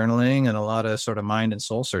lot of journaling and a lot of sort of mind and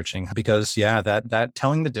soul searching, because that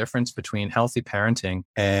telling the difference between healthy parenting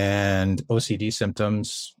and OCD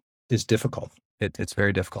symptoms is difficult. It's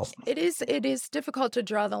very difficult. It is difficult to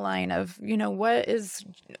draw the line of, what is,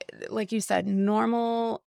 like you said,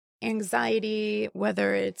 normal anxiety,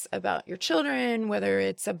 whether it's about your children, whether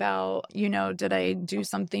it's about, did I do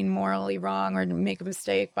something morally wrong or make a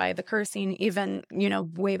mistake by the cursing, even,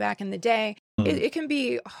 way back in the day. It can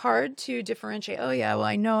be hard to differentiate. Oh, yeah, well,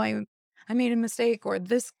 I know I made a mistake, or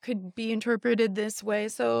this could be interpreted this way.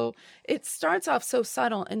 So it starts off so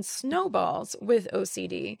subtle and snowballs with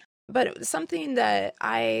OCD. But something that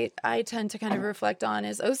I tend to kind of reflect on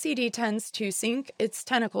is OCD tends to sink its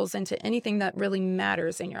tentacles into anything that really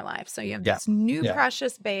matters in your life. So you have these new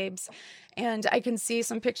precious babes, and I can see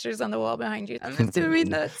some pictures on the wall behind you. I'm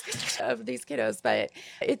assuming that's of these kiddos, but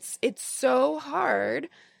it's so hard.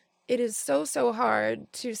 It is so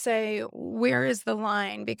hard to say, where is the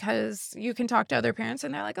line? Because you can talk to other parents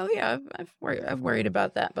and they're like, oh yeah, I've worried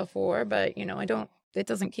about that before, but it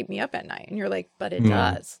doesn't keep me up at night. And you're like, but it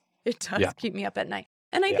does. It does keep me up at night.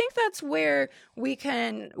 And I think that's where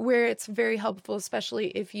where it's very helpful, especially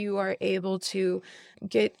if you are able to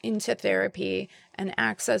get into therapy and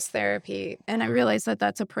access therapy. And I realize that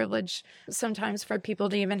that's a privilege sometimes for people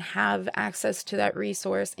to even have access to that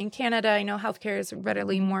resource. In Canada, I know healthcare is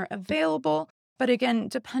readily more available. But again,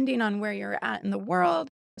 depending on where you're at in the world,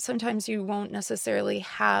 sometimes you won't necessarily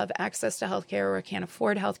have access to healthcare or can't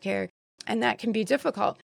afford healthcare. And that can be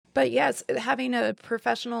difficult. But yes, having a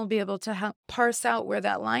professional be able to parse out where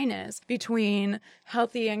that line is between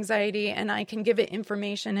healthy anxiety and I can give it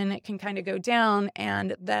information and it can kind of go down,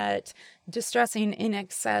 and that distressing in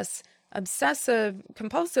excess, obsessive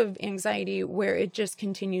compulsive anxiety where it just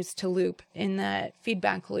continues to loop in that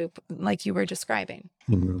feedback loop like you were describing.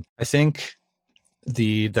 Mm-hmm. I think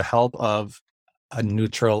the help of a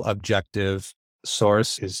neutral, objective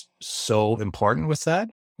source is so important with that.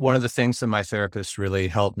 One of the things that my therapist really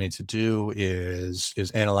helped me to do is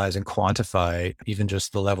analyze and quantify even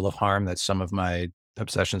just the level of harm that some of my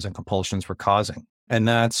obsessions and compulsions were causing. And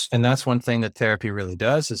that's one thing that therapy really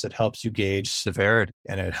does, is it helps you gauge severity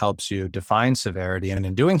and it helps you define severity. And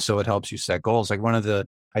in doing so, it helps you set goals. Like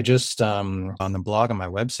I just, on the blog on my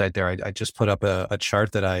website there, I just put up a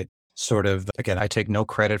chart that I sort of, again, I take no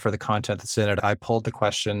credit for the content that's in it. I pulled the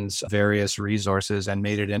questions, various resources, and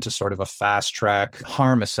made it into sort of a fast track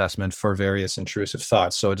harm assessment for various intrusive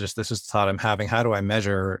thoughts. So this is the thought I'm having. How do I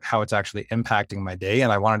measure how it's actually impacting my day?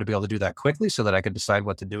 And I wanted to be able to do that quickly so that I could decide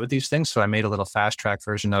what to do with these things. So I made a little fast track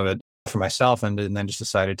version of it for myself and then just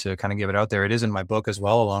decided to kind of give it out there. It is in my book as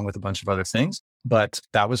well, along with a bunch of other things. But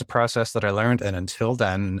that was a process that I learned. And until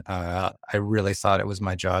then, I really thought it was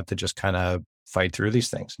my job to just kind of fight through these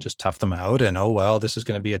things, just tough them out. And, oh, well, this is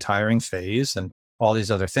going to be a tiring phase and all these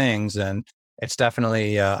other things. And it's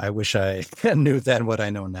definitely, I wish I knew then what I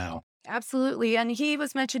know now. Absolutely. And he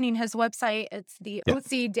was mentioning his website. It's the Yeah.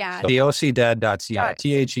 OCDad. So the OCDad.ca, Dot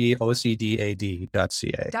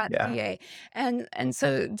THEOCDAD.ca. Yeah. .ca. And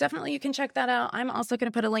so definitely you can check that out. I'm also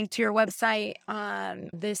going to put a link to your website on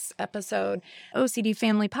this episode,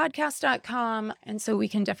 OCDfamilypodcast.com. And so we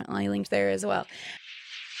can definitely link there as well.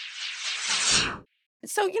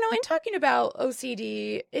 So, in talking about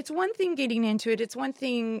OCD, it's one thing getting into it. It's one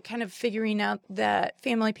thing kind of figuring out that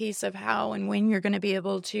family piece of how and when you're going to be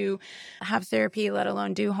able to have therapy, let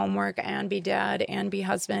alone do homework and be dad and be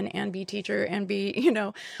husband and be teacher and be,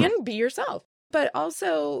 and be yourself. But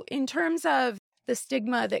also in terms of the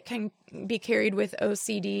stigma that can be carried with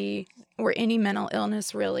OCD or any mental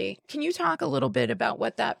illness, really. Can you talk a little bit about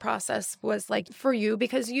what that process was like for you?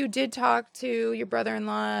 Because you did talk to your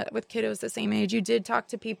brother-in-law with kiddos the same age. You did talk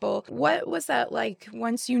to people. What was that like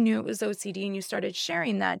once you knew it was OCD and you started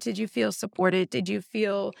sharing that? Did you feel supported? Did you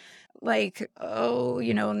feel like, oh,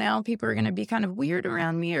 now people are going to be kind of weird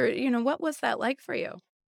around me? Or, what was that like for you?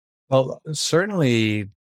 Well, certainly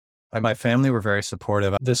my family were very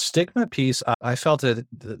supportive. The stigma piece, I felt it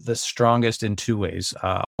the strongest in two ways.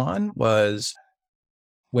 One was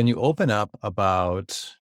when you open up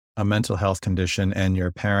about a mental health condition and you're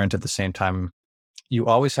a parent at the same time, you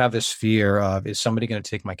always have this fear of, is somebody going to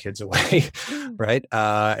take my kids away? Right.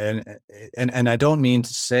 And I don't mean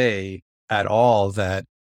to say at all that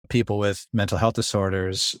people with mental health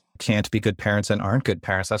disorders can't be good parents and aren't good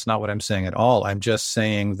parents. That's not what I'm saying at all. I'm just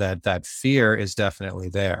saying that that fear is definitely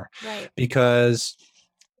there. Right. Because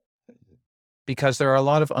there are a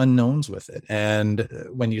lot of unknowns with it. And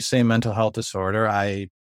when you say mental health disorder, I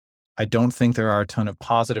don't think there are a ton of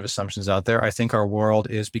positive assumptions out there. I think our world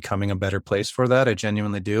is becoming a better place for that. I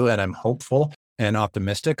genuinely do. And I'm hopeful and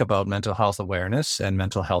optimistic about mental health awareness and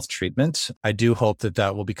mental health treatment. I do hope that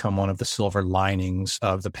that will become one of the silver linings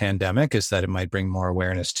of the pandemic, is that it might bring more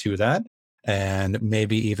awareness to that and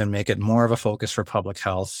maybe even make it more of a focus for public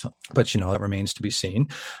health. But, that remains to be seen.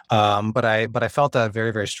 But I felt that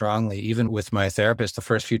very, very strongly. Even with my therapist, the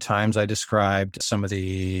first few times I described some of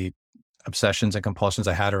the obsessions and compulsions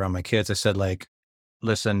I had around my kids, I said, like,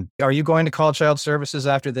 listen, are you going to call child services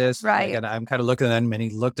after this? Right. And I'm kind of looking at him, and he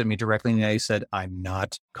looked at me directly and he said, I'm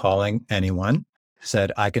not calling anyone.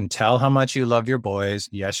 Said, I can tell how much you love your boys.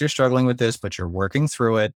 Yes, you're struggling with this, but you're working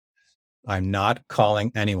through it. I'm not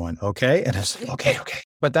calling anyone. Okay. And I was like, okay.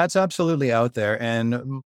 But that's absolutely out there.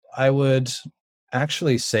 And I would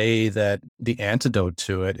actually say that the antidote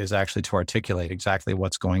to it is actually to articulate exactly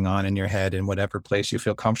what's going on in your head in whatever place you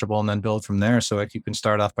feel comfortable, and then build from there. So if you can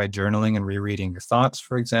start off by journaling and rereading your thoughts,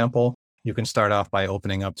 for example, you can start off by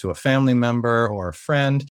opening up to a family member or a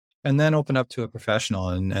friend, and then open up to a professional,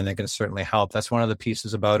 and it can certainly help. That's one of the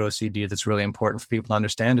pieces about OCD that's really important for people to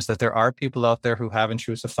understand, is that there are people out there who have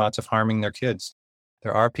intrusive thoughts of harming their kids.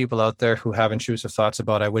 There are people out there who have intrusive thoughts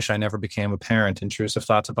about, I wish I never became a parent, intrusive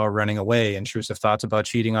thoughts about running away, intrusive thoughts about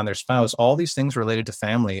cheating on their spouse. All these things related to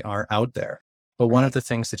family are out there. But one of the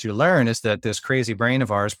things that you learn is that this crazy brain of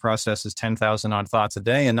ours processes 10,000 odd thoughts a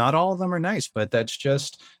day, and not all of them are nice, but that's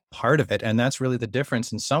just part of it. And that's really the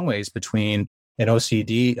difference in some ways between an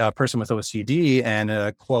OCD, a person with OCD, and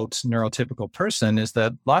a quote neurotypical person, is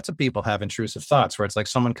that lots of people have intrusive thoughts where it's like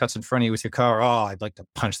someone cuts in front of you with your car. Oh, I'd like to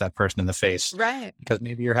punch that person in the face. Right. Because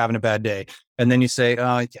maybe you're having a bad day. And then you say,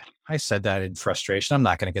 yeah, I said that in frustration. I'm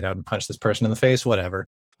not going to get out and punch this person in the face, whatever.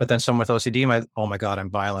 But then someone with OCD might, oh my God, I'm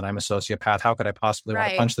violent. I'm a sociopath. How could I possibly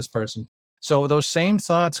want to punch this person? So those same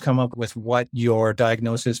thoughts come up with what your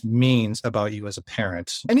diagnosis means about you as a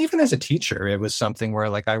parent. And even as a teacher, it was something where,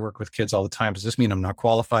 like, I work with kids all the time. Does this mean I'm not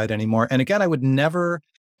qualified anymore? And again, I would never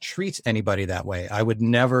treat anybody that way. I would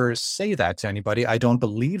never say that to anybody. I don't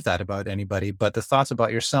believe that about anybody, but the thoughts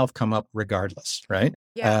about yourself come up regardless, right?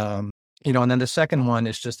 Yeah. And then the second one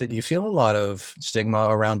is just that you feel a lot of stigma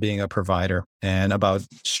around being a provider, and about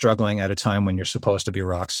struggling at a time when you're supposed to be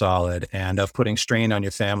rock solid, and of putting strain on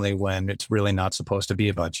your family when it's really not supposed to be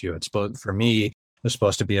about you. For me, it was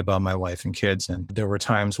supposed to be about my wife and kids. And there were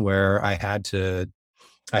times where I had to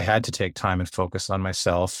take time and focus on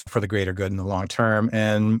myself for the greater good in the long term.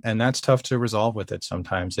 And that's tough to resolve with it.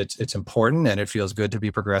 Sometimes it's important and it feels good to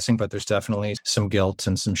be progressing, but there's definitely some guilt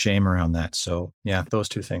and some shame around that. So yeah, those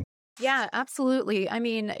two things. Yeah, absolutely. I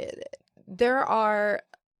mean, there are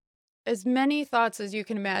as many thoughts as you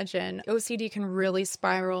can imagine. OCD can really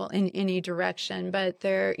spiral in any direction, but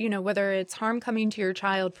whether it's harm coming to your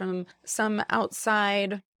child from some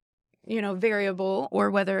outside, variable, or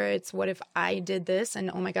whether it's, what if I did this? And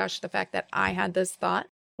oh my gosh, the fact that I had this thought,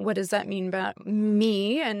 what does that mean about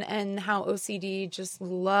me, and how OCD just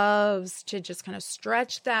loves to just kind of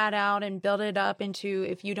stretch that out and build it up into,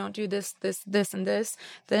 if you don't do this, this, and this,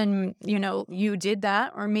 then, you did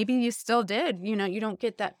that, or maybe you still did. You don't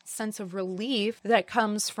get that sense of relief that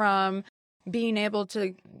comes from being able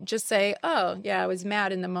to just say, oh, yeah, I was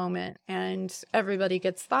mad in the moment. And everybody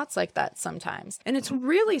gets thoughts like that sometimes. And it's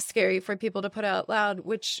really scary for people to put out loud,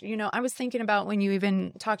 which, I was thinking about when you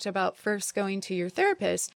even talked about first going to your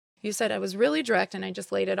therapist. You said I was really direct and I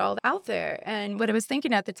just laid it all out there. And what I was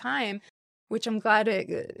thinking at the time, which I'm glad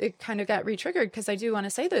it kind of got re-triggered, because I do want to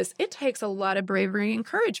say this, it takes a lot of bravery and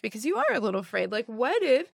courage, because you are a little afraid. Like, what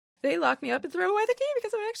if they lock me up and throw away the key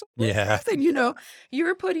because I'm actually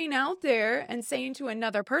you're putting out there and saying to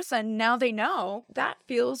another person, now they know, that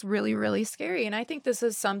feels really, really scary. And I think this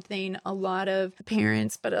is something a lot of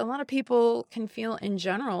parents, but a lot of people can feel in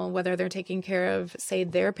general, whether they're taking care of, say,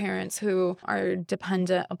 their parents who are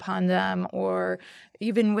dependent upon them, or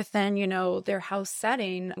even within, their house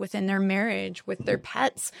setting, within their marriage, with their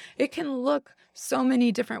pets. It can look so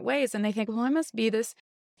many different ways. And they think, well, I must be this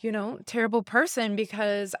terrible person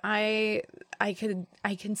because I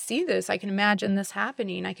can see this. I can imagine this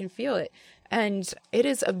happening. I can feel it. And it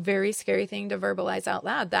is a very scary thing to verbalize out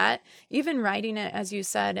loud. That even writing it, as you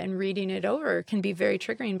said, and reading it over can be very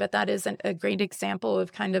triggering. But that is a great example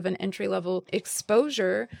of kind of an entry-level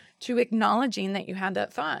exposure to acknowledging that you had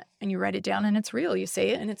that thought, and you write it down and it's real. You say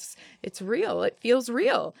it and it's real. It feels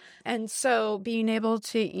real. And so being able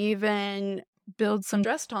to even build some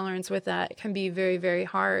stress tolerance with that can be very, very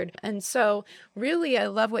hard. And so really, I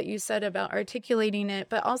love what you said about articulating it,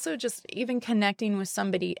 but also just even connecting with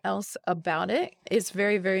somebody else about it is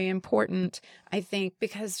very, very important, I think,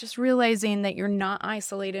 because just realizing that you're not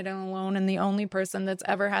isolated and alone and the only person that's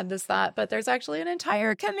ever had this thought, but there's actually an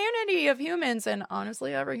entire community of humans. And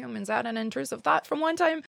honestly, every human's had an intrusive thought from one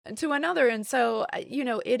time to another. And so,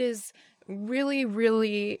 it is really,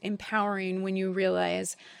 really empowering when you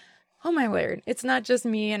realize, oh my word, it's not just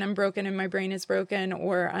me and I'm broken and my brain is broken,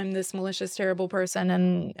 or I'm this malicious, terrible person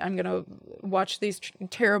and I'm going to watch these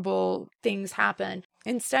terrible things happen.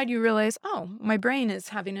 Instead, you realize, oh, my brain is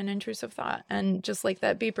having an intrusive thought. And just like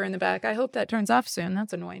that beeper in the back, I hope that turns off soon.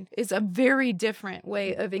 That's annoying. It's a very different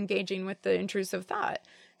way of engaging with the intrusive thought.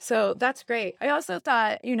 So that's great. I also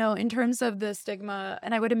thought, in terms of the stigma,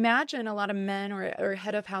 and I would imagine a lot of men or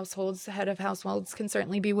head of households can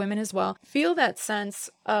certainly be women as well, feel that sense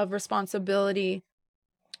of responsibility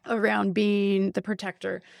around being the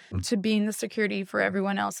protector, to being the security for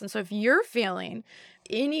everyone else. And so if you're feeling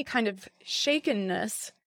any kind of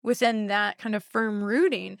shakenness within that kind of firm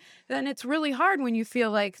rooting, then it's really hard when you feel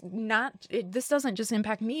like this doesn't just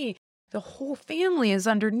impact me. The whole family is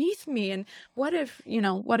underneath me. And what if?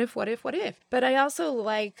 But I also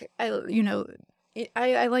I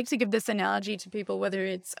like to give this analogy to people, whether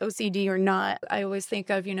it's OCD or not. I always think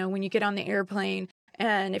of, when you get on the airplane,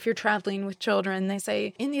 and if you're traveling with children, they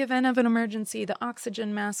say, in the event of an emergency, the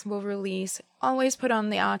oxygen mask will release. Always put on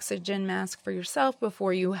the oxygen mask for yourself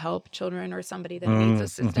before you help children or somebody that needs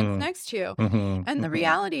assistance next to you. And the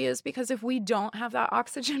reality is, because if we don't have that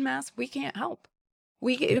oxygen mask, we can't help.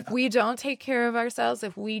 If we don't take care of ourselves,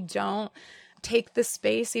 if we don't take the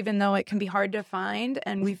space, even though it can be hard to find,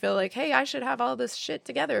 and we feel like, hey, I should have all this shit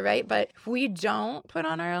together, right? But if we don't put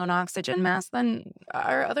on our own oxygen mask, then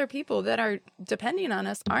our other people that are depending on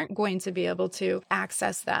us aren't going to be able to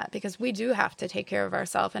access that, because we do have to take care of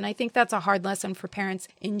ourselves. And I think that's a hard lesson for parents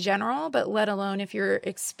in general, but let alone if you're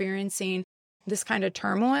experiencing this kind of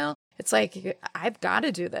turmoil. It's like, I've got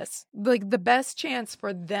to do this. Like, the best chance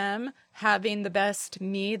for them having the best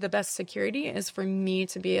security is for me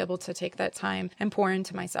to be able to take that time and pour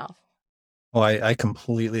into myself. Well, I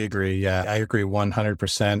completely agree. Yeah, I agree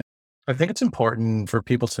 100%. I think it's important for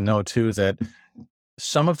people to know too, that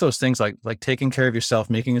some of those things like taking care of yourself,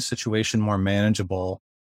 making a situation more manageable,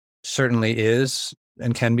 certainly is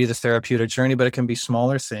and can be the therapeutic journey, but it can be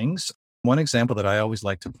smaller things. One example that I always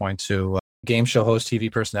like to point to, game show host,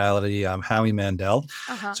 TV personality, Howie Mandel.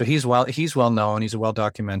 So he's well known. He's well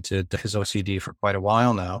documented his OCD for quite a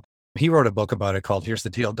while now. He wrote a book about it called "Here's the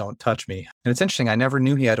Deal, Don't Touch Me." And it's interesting. I never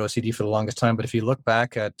knew he had OCD for the longest time. But if you look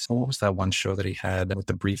back at, what was that one show that he had with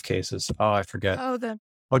the briefcases? Oh, I forget.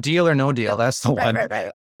 Deal or No Deal. That's the one.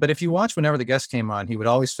 Right. But if you watch, whenever the guest came on, he would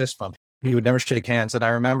always fist bump. He would never shake hands. And I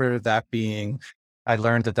remember that being, I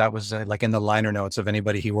learned that was like in the liner notes of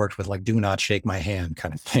anybody he worked with, like, do not shake my hand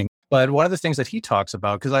kind of thing. But one of the things that he talks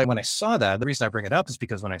about, because when I saw that, the reason I bring it up is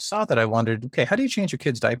because when I saw that, I wondered, okay, how do you change your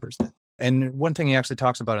kids' diapers then? And one thing he actually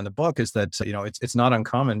talks about in the book is that, it's not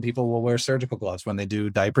uncommon. People will wear surgical gloves when they do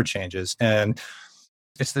diaper changes. And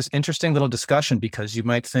It's this interesting little discussion because you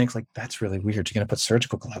might think like, that's really weird. You're going to put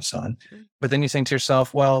surgical gloves on. But then you think to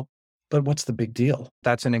yourself, well, but what's the big deal?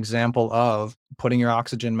 That's an example of putting your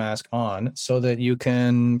oxygen mask on so that you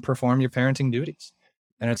can perform your parenting duties.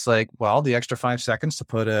 And it's like, well, the extra 5 seconds to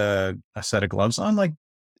put a set of gloves on, like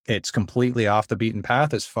it's completely off the beaten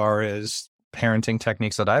path as far as parenting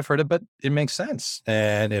techniques that I've heard of, but it makes sense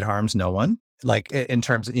and it harms no one. Like in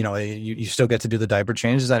terms of, you still get to do the diaper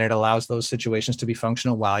changes and it allows those situations to be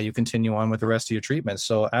functional while you continue on with the rest of your treatment.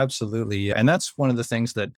 So absolutely. And that's one of the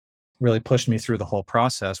things that really pushed me through the whole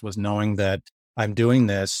process was knowing that I'm doing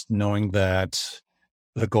this, knowing that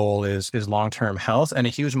the goal is long-term health. And a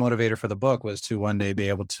huge motivator for the book was to one day be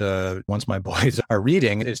able to, once my boys are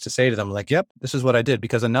reading, is to say to them like, yep, this is what I did.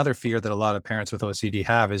 Because another fear that a lot of parents with OCD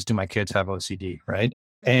have is, do my kids have OCD, right?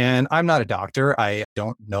 And I'm not a doctor. I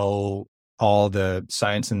don't know all the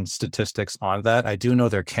science and statistics on that. I do know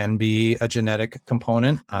there can be a genetic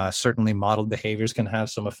component. Certainly modeled behaviors can have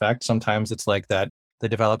some effect. Sometimes it's like that. They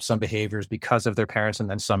develop some behaviors because of their parents and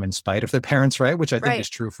then some in spite of their parents, right? Which I think is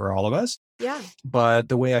true for all of us. Yeah. But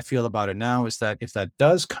the way I feel about it now is that if that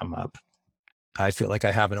does come up, I feel like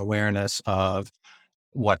I have an awareness of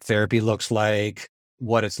what therapy looks like,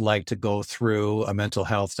 what it's like to go through a mental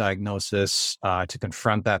health diagnosis, to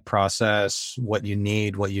confront that process, what you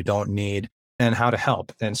need, what you don't need, and how to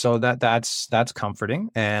help. And so that's comforting.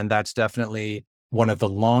 And that's definitely one of the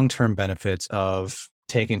long-term benefits of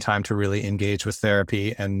taking time to really engage with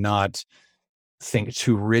therapy and not think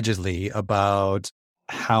too rigidly about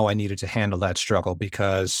how I needed to handle that struggle.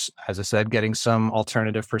 Because as I said, getting some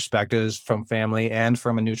alternative perspectives from family and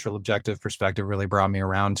from a neutral objective perspective really brought me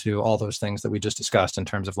around to all those things that we just discussed in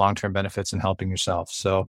terms of long-term benefits and helping yourself.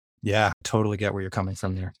 So yeah, totally get where you're coming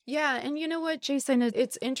from there. Yeah. And you know what, Jason,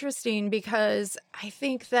 it's interesting because I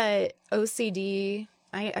think that OCD,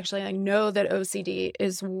 I know that OCD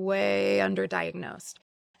is way underdiagnosed.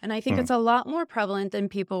 And I think it's a lot more prevalent than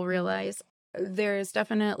people realize. There's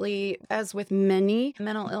definitely, as with many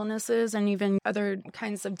mental illnesses and even other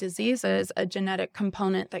kinds of diseases, a genetic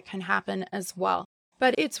component that can happen as well.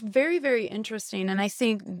 But it's very, very interesting. And I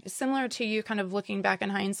think similar to you kind of looking back in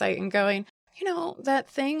hindsight and going, that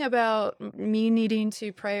thing about me needing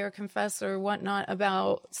to pray or confess or whatnot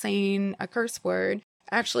about saying a curse word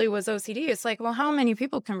actually was OCD. It's like, well, how many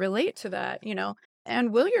people can relate to that,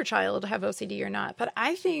 And will your child have OCD or not? But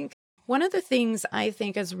I think one of the things I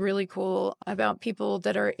think is really cool about people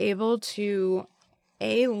that are able to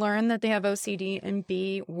A, learn that they have OCD and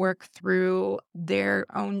B, work through their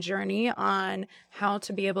own journey on how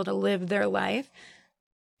to be able to live their life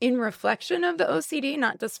in reflection of the OCD,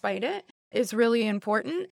 not despite it, is really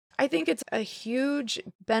important. I think it's a huge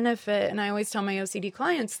benefit, and I always tell my OCD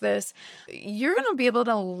clients this, you're going to be able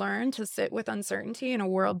to learn to sit with uncertainty in a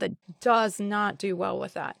world that does not do well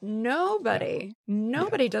with that. Nobody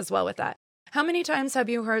does well with that. How many times have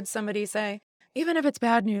you heard somebody say, even if it's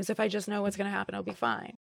bad news, if I just know what's going to happen, I'll be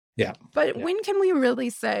fine? Yeah. But when can we really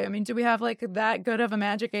say, do we have like that good of a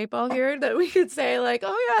magic 8-ball here that we could say like,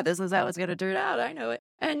 oh yeah, this is how it's going to turn out. I know it.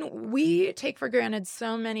 And we take for granted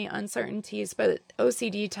so many uncertainties, but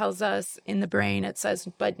OCD tells us in the brain, it says,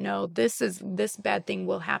 but no, this bad thing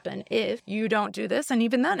will happen if you don't do this. And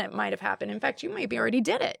even then it might have happened. In fact, you maybe already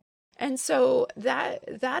did it. And so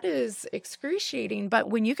that is excruciating. But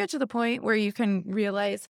when you get to the point where you can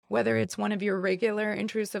realize whether it's one of your regular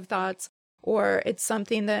intrusive thoughts or it's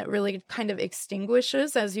something that really kind of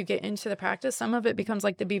extinguishes as you get into the practice, some of it becomes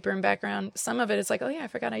like the beeper in background. Some of it is like, oh yeah, I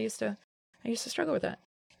forgot I used to struggle with that.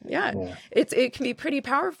 Yeah. It can be pretty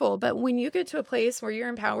powerful. But when you get to a place where you're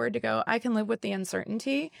empowered to go, I can live with the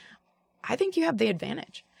uncertainty, I think you have the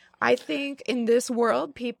advantage. I think in this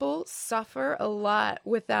world, people suffer a lot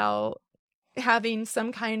without having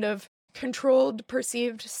some kind of controlled,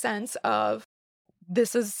 perceived sense of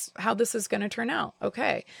this is how this is going to turn out.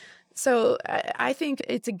 Okay. So I think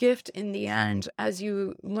it's a gift in the end as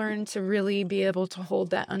you learn to really be able to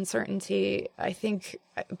hold that uncertainty. I think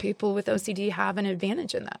people with OCD have an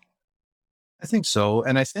advantage in that. I think so.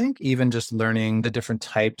 And I think even just learning the different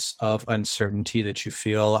types of uncertainty that you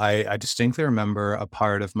feel, I distinctly remember a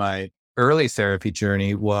part of my early therapy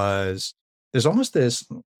journey was there's almost this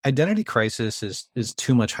identity crisis is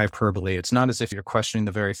too much hyperbole. It's not as if you're questioning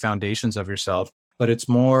the very foundations of yourself, but it's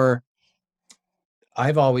more,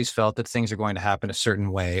 I've always felt that things are going to happen a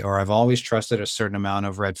certain way, or I've always trusted a certain amount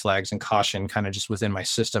of red flags and caution kind of just within my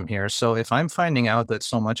system here. So if I'm finding out that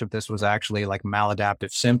so much of this was actually like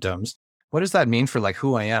maladaptive symptoms, what does that mean for like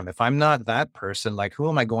who I am? If I'm not that person, like who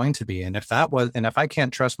am I going to be? And if I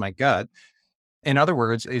can't trust my gut, in other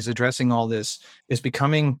words, is addressing all this, is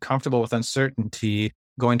becoming comfortable with uncertainty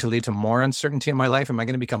going to lead to more uncertainty in my life? Am I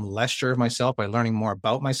going to become less sure of myself by learning more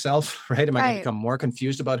about myself, right? Am I going to become more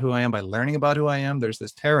confused about who I am by learning about who I am? There's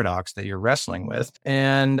this paradox that you're wrestling with.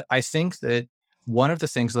 And I think that one of the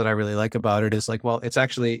things that I really like about it is like, well, it's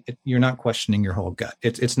actually, you're not questioning your whole gut.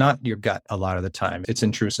 It's not your gut a lot of the time. It's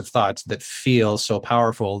intrusive thoughts that feel so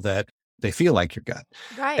powerful that they feel like your gut.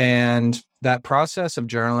 Right. And that process of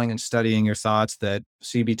journaling and studying your thoughts that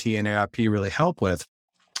CBT and ARP really help with,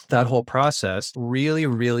 that whole process really,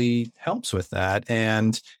 really helps with that.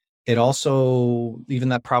 And it also, even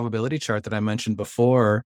that probability chart that I mentioned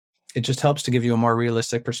before, it just helps to give you a more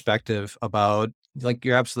realistic perspective about, like,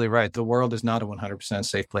 you're absolutely right. The world is not a 100%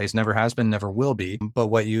 safe place, never has been, never will be. But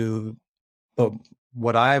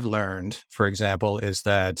what I've learned, for example, is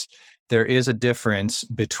that there is a difference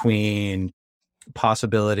between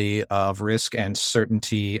possibility of risk and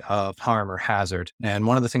certainty of harm or hazard. And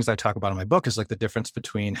one of the things I talk about in my book is like the difference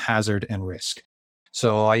between hazard and risk.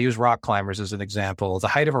 So I use rock climbers as an example. The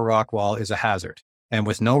height of a rock wall is a hazard. And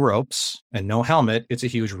with no ropes and no helmet, it's a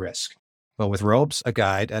huge risk. But with ropes, a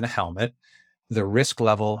guide, and a helmet, the risk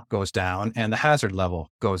level goes down and the hazard level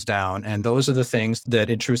goes down. And those are the things that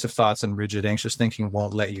intrusive thoughts and rigid anxious thinking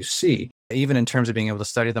won't let you see. Even in terms of being able to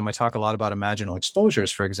study them, I talk a lot about imaginal exposures,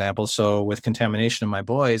 for example. So with contamination in my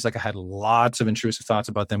boys, like I had lots of intrusive thoughts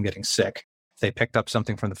about them getting sick. If they picked up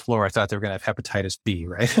something from the floor, I thought they were going to have hepatitis B,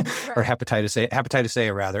 right? Or hepatitis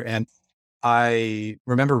A rather. And I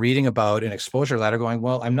remember reading about an exposure ladder going,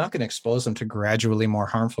 well, I'm not going to expose them to gradually more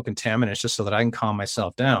harmful contaminants just so that I can calm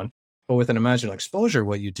myself down. But with an imaginal exposure,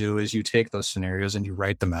 what you do is you take those scenarios and you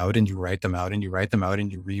write them out and you write them out and you write them out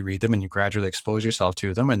and you reread them and you gradually expose yourself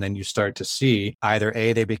to them. And then you start to see either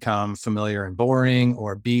A, they become familiar and boring,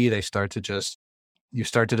 or B, you start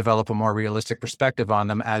to develop a more realistic perspective on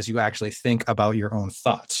them as you actually think about your own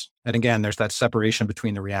thoughts. And again, there's that separation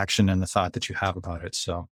between the reaction and the thought that you have about it.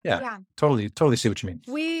 So yeah. Totally see what you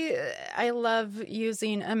mean. I love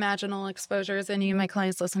using imaginal exposures. Any of my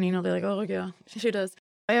clients listening will be like, oh yeah, she does.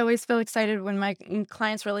 I always feel excited when my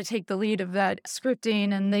clients really take the lead of that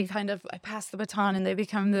scripting and they I pass the baton and they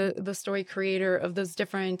become the story creator of those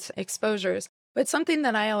different exposures. But something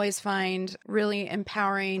that I always find really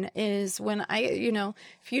empowering is when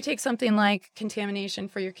if you take something like contamination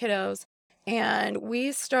for your kiddos and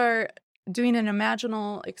we start doing an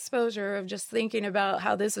imaginal exposure of just thinking about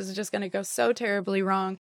how this is just going to go so terribly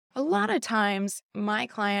wrong. A lot of times my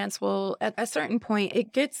clients will, at a certain point,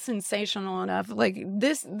 it gets sensational enough, like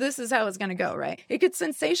this is how it's going to go, right? It gets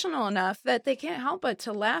sensational enough that they can't help but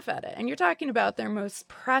to laugh at it. And you're talking about their most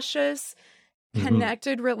precious,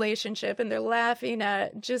 connected relationship, and they're laughing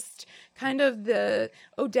at just kind of the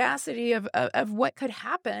audacity of what could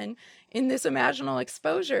happen in this imaginal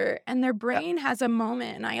exposure. And their brain has a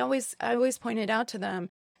moment, and I always point it out to them,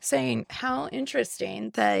 saying how interesting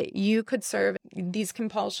that you could serve these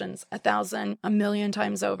compulsions 1,000, 1,000,000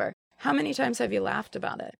 times over. How many times have you laughed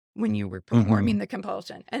about it when you were performing the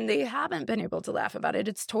compulsion? And they haven't been able to laugh about it.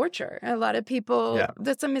 It's torture. A lot of people,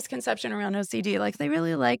 that's a misconception around OCD. Like they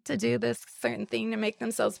really like to do this certain thing to make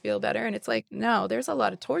themselves feel better. And it's like, no, there's a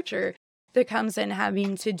lot of torture that comes in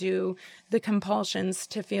having to do the compulsions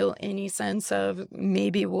to feel any sense of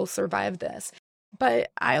maybe we'll survive this.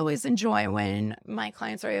 But I always enjoy when my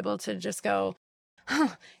clients are able to just go,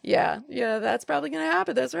 yeah, that's probably going to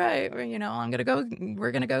happen. That's right. Or,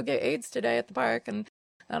 we're going to go get AIDS today at the park, and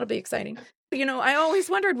that'll be exciting. I always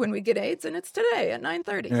wondered when we get AIDS, and it's today at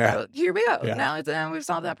 9:30. Yeah. So here we go. Yeah. Now we've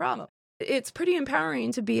solved that problem. It's pretty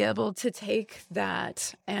empowering to be able to take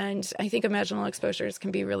that. And I think imaginal exposures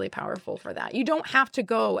can be really powerful for that. You don't have to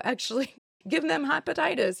go actually give them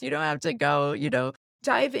hepatitis. You don't have to go,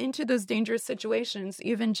 dive into those dangerous situations.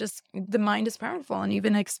 Even just the mind is powerful, and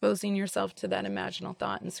even exposing yourself to that imaginal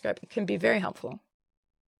thought and script can be very helpful.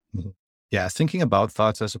 Yeah, thinking about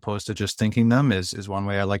thoughts as opposed to just thinking them is one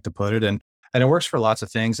way I like to put it. And it works for lots of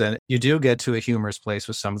things. And you do get to a humorous place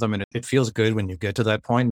with some of them, and it feels good when you get to that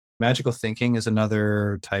point. Magical thinking is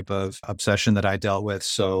another type of obsession that I dealt with.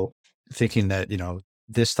 So thinking that,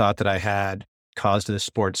 this thought that I had caused this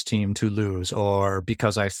sports team to lose, or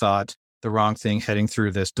because I thought the wrong thing heading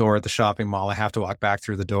through this door at the shopping mall, I have to walk back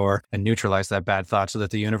through the door and neutralize that bad thought so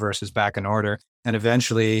that the universe is back in order. And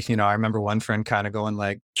eventually, I remember one friend kind of going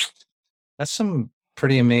like, that's some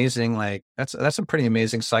pretty amazing, that's some pretty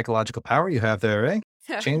amazing psychological power you have there, eh?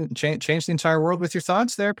 Change the entire world with your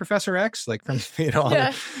thoughts there, Professor X, this kind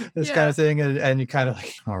of thing. And you kind of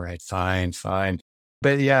like, all right, fine.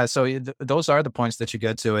 But yeah, so those are the points that you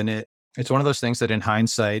get to. And it's one of those things that in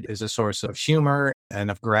hindsight is a source of humor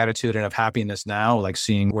and of gratitude and of happiness now, like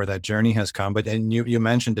seeing where that journey has come. And you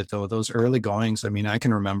mentioned it though, those early goings. I mean, I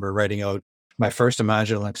can remember writing out my first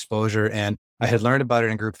imaginal exposure. And I had learned about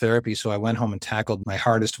it in group therapy. So I went home and tackled my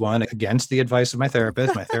hardest one against the advice of my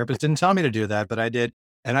therapist. My therapist didn't tell me to do that, but I did.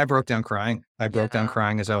 And I broke down crying. I broke down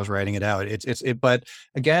crying as I was writing it out. But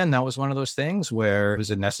again, that was one of those things where it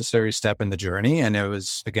was a necessary step in the journey. And it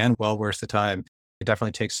was, again, well worth the time. It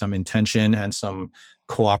definitely takes some intention and some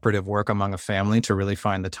cooperative work among a family to really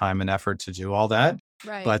find the time and effort to do all that.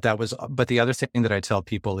 Right. But the other thing that I tell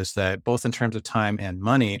people is that both in terms of time and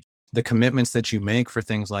money, the commitments that you make for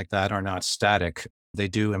things like that are not static. They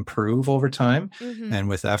do improve over time and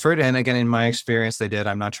with effort. And again, in my experience, they did.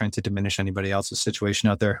 I'm not trying to diminish anybody else's situation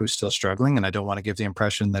out there who's still struggling. And I don't want to give the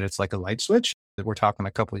impression that it's like a light switch. We're talking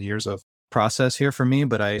a couple of years of process here for me,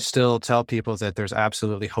 but I still tell people that there's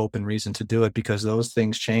absolutely hope and reason to do it because those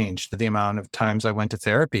things change. The amount of times I went to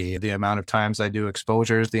therapy, the amount of times I do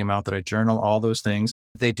exposures, the amount that I journal, all those things,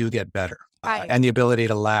 they do get better. Right. And the ability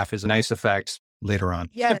to laugh is a nice effect later on.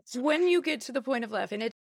 Yeah, it's when you get to the point of laughing,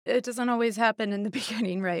 it doesn't always happen in the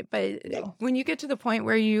beginning, right? But when you get to the point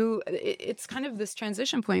where it's kind of this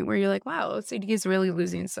transition point where you're like, wow, OCD is really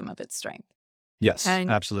losing some of its strength. Yes, And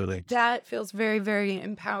absolutely. that feels very, very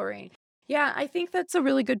empowering. Yeah, I think that's a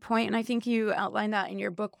really good point. And I think you outlined that in your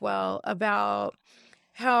book well about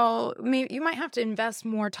how maybe you might have to invest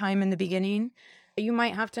more time in the beginning. You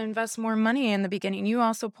might have to invest more money in the beginning. You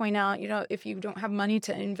also point out, if you don't have money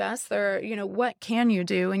to invest there, what can you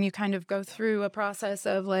do? And you kind of go through a process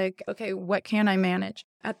of like, okay, what can I manage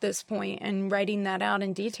at this point? And writing that out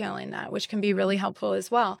and detailing that, which can be really helpful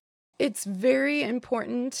as well. It's very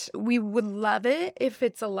important. We would love it if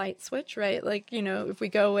it's a light switch, right? Like, if we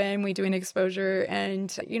go in, we do an exposure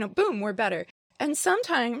and, boom, we're better. And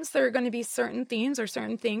sometimes there are going to be certain themes or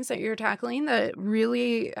certain things that you're tackling that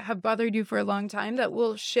really have bothered you for a long time that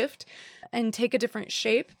will shift and take a different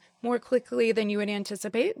shape more quickly than you would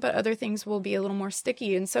anticipate, but other things will be a little more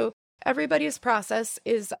sticky. And so everybody's process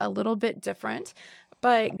is a little bit different,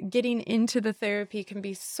 but getting into the therapy can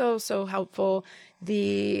be so, so helpful.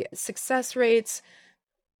 The success rates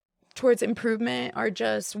towards improvement are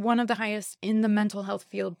just one of the highest in the mental health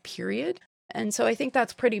field, period. And so I think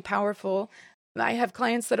that's pretty powerful. I have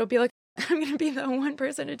clients that'll be like, I'm going to be the one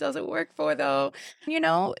person it doesn't work for, though.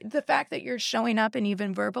 The fact that you're showing up and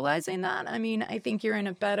even verbalizing that, I think you're in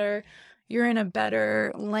a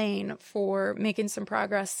better lane for making some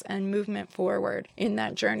progress and movement forward in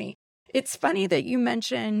that journey. It's funny that you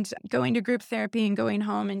mentioned going to group therapy and going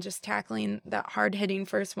home and just tackling that hard-hitting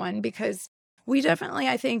first one, because we definitely,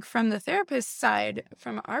 I think, from the therapist side,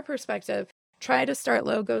 from our perspective, try to start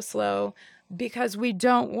low, go slow, because we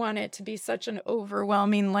don't want it to be such an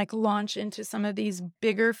overwhelming, launch into some of these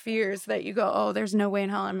bigger fears that you go, oh, there's no way in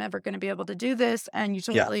hell I'm ever going to be able to do this. And you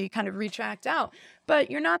totally kind of retract out.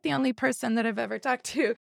 But you're not the only person that I've ever talked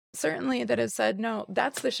to, certainly, that has said, no,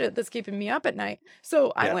 that's the shit that's keeping me up at night.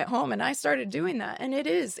 So I went home and I started doing that. And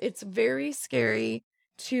it's very scary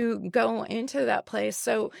to go into that place.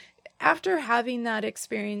 So after having that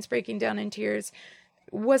experience, breaking down in tears,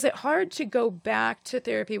 was it hard to go back to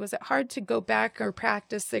therapy? Was it hard to go back or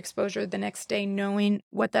practice the exposure the next day, knowing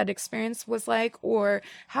what that experience was like? Or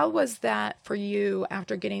how was that for you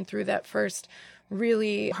after getting through that first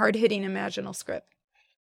really hard-hitting imaginal script?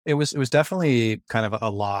 It was definitely kind of a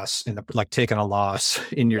loss taking a loss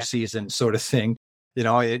in your season sort of thing.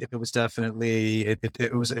 It was definitely,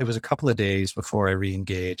 it was a couple of days before I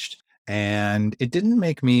re-engaged. And it didn't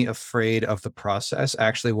make me afraid of the process.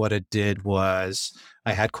 Actually, what it did was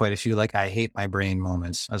I had quite a few, I hate my brain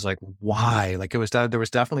moments. I was like, why? There was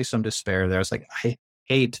definitely some despair there. I was like, I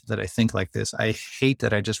hate that I think like this. I hate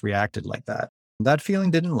that I just reacted like that. That feeling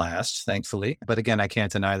didn't last, thankfully. But again, I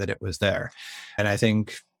can't deny that it was there. And I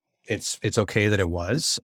think it's okay that it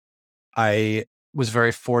was. I was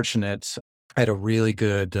very fortunate. I had a really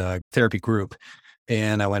good therapy group.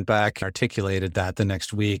 And I went back and articulated that the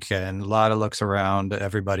next week, and a lot of looks around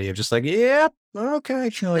everybody of just like, yep, okay.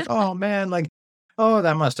 Oh man, oh,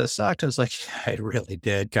 that must have sucked. I was like, yeah, it really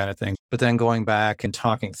did, kind of thing. But then going back and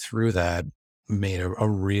talking through that made a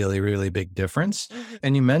really, really big difference. Mm-hmm.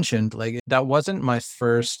 And you mentioned that wasn't my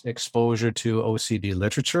first exposure to OCD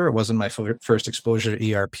literature. It wasn't my first exposure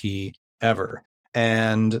to ERP ever.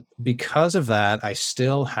 And because of that, I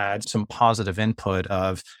still had some positive input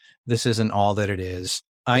of, this isn't all that it is.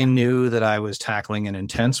 I knew that I was tackling an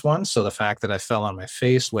intense one. So the fact that I fell on my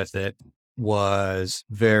face with it was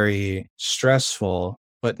very stressful,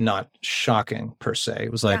 but not shocking per se.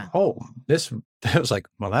 It was like, oh, it was like,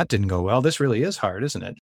 well, that didn't go well. This really is hard, isn't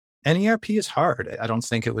it? And ERP is hard. I don't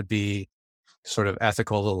think it would be sort of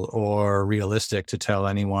ethical or realistic to tell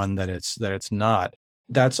anyone that it's not.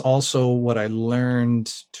 That's also what I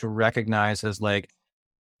learned to recognize as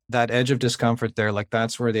that edge of discomfort there, like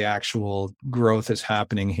that's where the actual growth is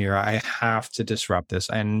happening here. I have to disrupt this.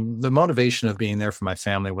 And the motivation of being there for my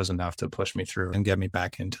family was enough to push me through and get me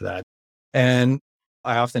back into that. And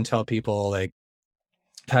I often tell people, like,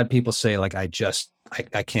 had people say, like, I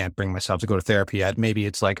can't bring myself to go to therapy yet. Maybe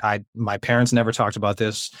it's like my parents never talked about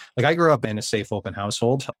this. Like, I grew up in a safe, open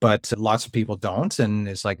household, but lots of people don't. And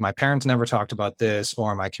it's like, my parents never talked about this,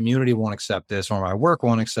 or my community won't accept this, or my work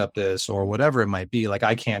won't accept this, or whatever it might be. Like,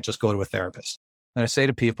 I can't just go to a therapist. And I say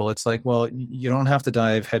to people, it's like, well, you don't have to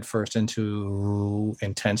dive headfirst into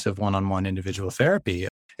intensive one-on-one individual therapy.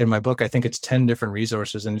 In my book, I think it's 10 different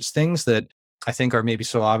resources, and it's things that I think are maybe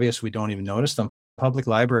so obvious we don't even notice them. Public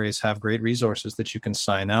libraries have great resources that you can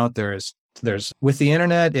sign out. There's with the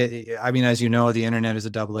internet. I mean, as you know, the internet is a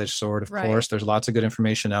double-edged sword, of course. There's lots of good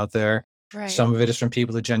information out there. Some of it is from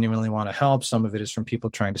people that genuinely want to help. Some of it is from people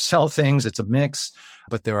trying to sell things. It's a mix.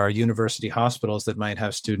 But there are university hospitals that might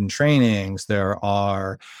have student trainings. There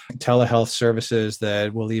are telehealth services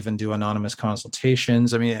that will even do anonymous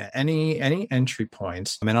consultations. I mean, any entry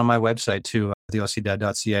points. I mean, on my website too, the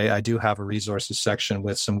OCDad.ca, I do have a resources section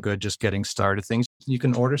with some good just getting started things. You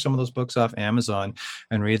can order some of those books off Amazon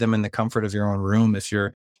and read them in the comfort of your own room if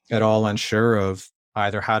you're at all unsure of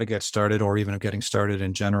either how to get started or even of getting started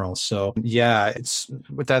in general. So yeah, it's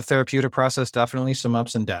with that therapeutic process, definitely some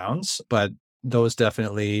ups and downs, but those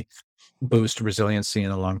definitely boost resiliency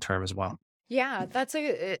in the long term as well. Yeah,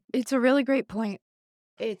 it's a really great point.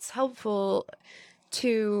 It's helpful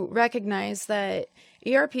to recognize that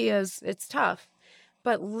ERP it's tough,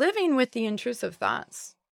 but living with the intrusive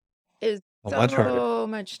thoughts is so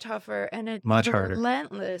much tougher, and it's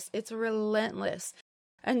relentless. It's relentless.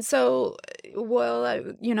 And so, well,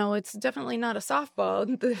 it's definitely not a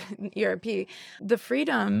softball, the ERP. The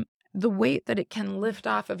freedom, the weight that it can lift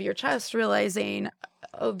off of your chest, realizing,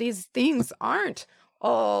 oh, these things aren't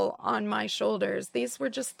all on my shoulders. These were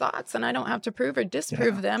just thoughts, and I don't have to prove or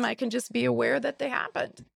disprove them. I can just be aware that they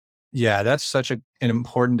happened. Yeah, that's such an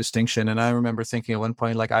important distinction. And I remember thinking at one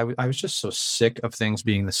point, like, I was just so sick of things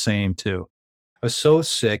being the same too. I was so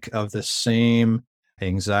sick of the same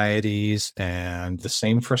anxieties and the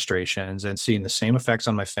same frustrations and seeing the same effects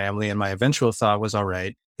on my family. And my eventual thought was, all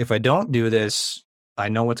right, if I don't do this, I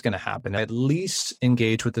know what's going to happen. At least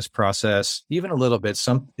engage with this process, even a little bit,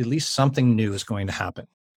 at least something new is going to happen.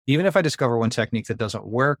 Even if I discover one technique that doesn't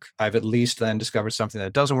work, I've at least then discovered something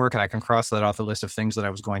that doesn't work, and I can cross that off the list of things that I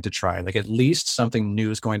was going to try. Like, at least something new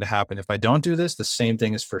is going to happen. If I don't do this, the same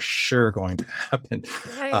thing is for sure going to happen.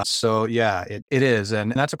 So yeah, it is.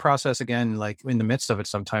 And that's a process, again, like in the midst of it,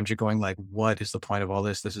 sometimes you're going like, what is the point of all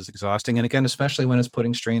this? This is exhausting. And again, especially when it's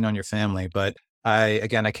putting strain on your family. But I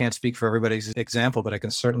can't speak for everybody's example, but I can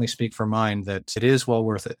certainly speak for mine that it is well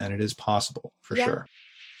worth it, and it is possible for sure.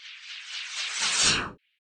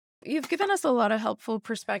 You've given us a lot of helpful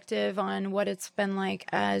perspective on what it's been like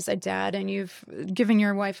as a dad, and you've given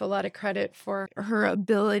your wife a lot of credit for her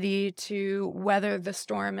ability to weather the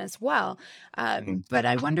storm as well. But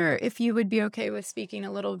I wonder if you would be okay with speaking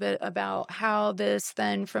a little bit about how this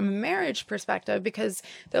then, from a marriage perspective, because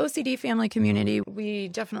the OCD family community, we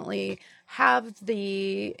definitely have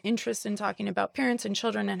the interest in talking about parents and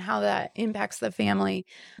children and how that impacts the family,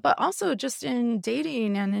 but also just in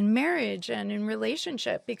dating and in marriage and in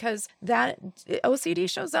relationship, because that OCD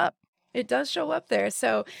shows up. It does show up there.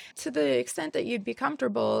 So to the extent that you'd be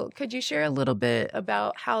comfortable, could you share a little bit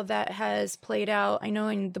about how that has played out? I know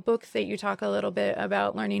in the book that you talk a little bit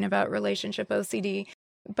about learning about relationship OCD,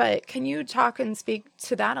 but can you talk and speak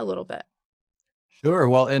to that a little bit? Sure.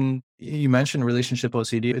 Well, and you mentioned relationship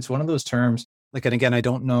OCD. It's one of those terms, like, and again, I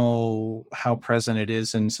don't know how present it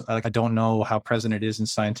is, and like, I don't know how present it is in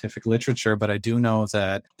scientific literature, but I do know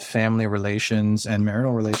that family relations and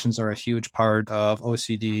marital relations are a huge part of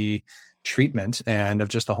OCD treatment and of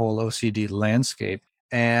just the whole OCD landscape.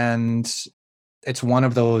 And it's one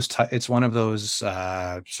of those sort of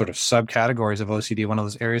subcategories of OCD, one of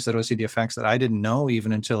those areas that OCD affects that I didn't know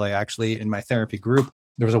even until I actually, in my therapy group,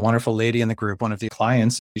 there was a wonderful lady in the group, one of the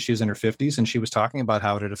clients, she was in her 50s, and she was talking about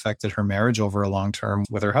how it had affected her marriage over a long term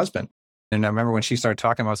with her husband. And I remember when she started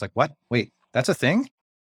talking, I was like, what? Wait, that's a thing?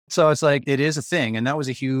 So it's like, it is a thing. And that was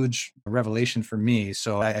a huge revelation for me.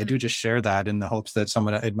 So I do just share that in the hopes that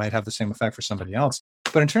it might have the same effect for somebody else.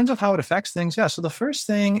 But in terms of how it affects things, yeah. So the first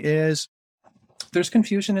thing is there's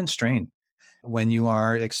confusion and strain when you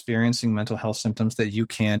are experiencing mental health symptoms that you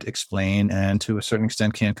can't explain and to a certain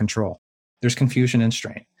extent can't control. There's confusion and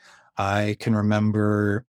strain. I can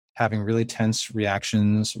remember having really tense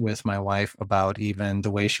reactions with my wife about even the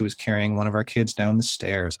way she was carrying one of our kids down the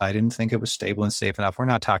stairs. I didn't think it was stable and safe enough. We're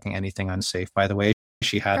not talking anything unsafe, by the way.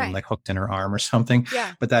 she had him Right. like hooked in her arm or something,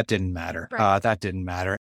 Yeah. but that didn't matter. Right. That didn't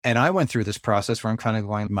matter. And I went through this process where I'm kind of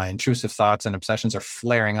going, my intrusive thoughts and obsessions are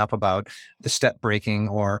flaring up about the step breaking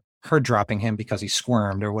or her dropping him because he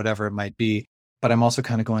squirmed or whatever it might be. But I'm also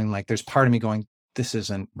kind of going like, there's part of me going, this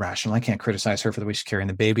isn't rational. I can't criticize her for the way she's carrying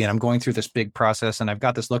the baby. And I'm going through this big process and I've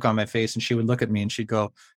got this look on my face and she would look at me and she'd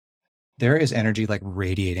go, there is energy like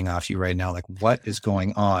radiating off you right now. Like, what is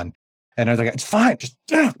going on? And I was like, it's fine. Just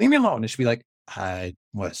leave me alone. And she'd be like, I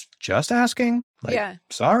was just asking. Like, Yeah.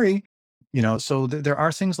 sorry. So there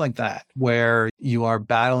are things like that where you are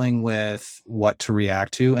battling with what to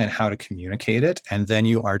react to and how to communicate it. And then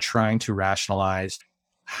you are trying to rationalize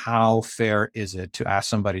how fair is it to ask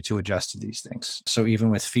somebody to adjust to these things. So even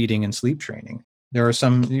with feeding and sleep training, there are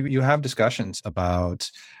you have discussions about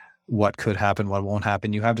what could happen, what won't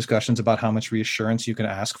happen. You have discussions about how much reassurance you can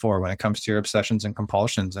ask for when it comes to your obsessions and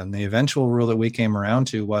compulsions. And the eventual rule that we came around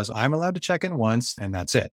to was I'm allowed to check in once and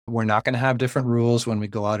that's it. We're not going to have different rules when we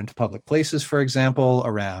go out into public places, for example,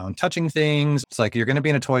 around touching things. It's like you're going to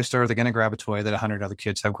be in a toy store. They're going to grab a toy that 100 other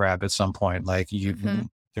kids have grabbed at some point. Like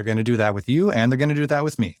they're going to do that with you and they're going to do that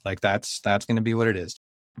with me. Like that's going to be what it is.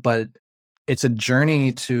 But it's a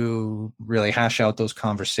journey to really hash out those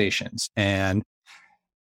conversations. And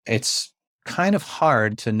it's kind of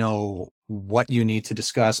hard to know what you need to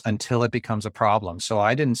discuss until it becomes a problem. So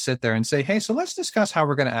I didn't sit there and say, hey, so let's discuss how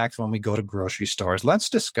we're going to act when we go to grocery stores. Let's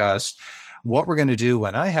discuss what we're going to do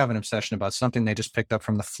when I have an obsession about something they just picked up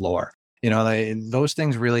from the floor. Those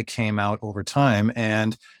things really came out over time.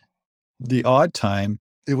 And the odd time,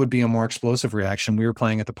 it would be a more explosive reaction. We were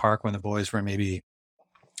playing at the park when the boys were maybe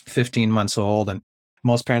 15 months old. And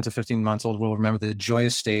most parents of 15 months old will remember the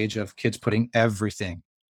joyous stage of kids putting everything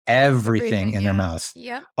in their mouth.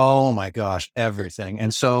 Yeah. Oh my gosh, everything.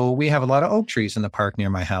 And so we have a lot of oak trees in the park near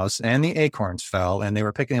my house and the acorns fell and they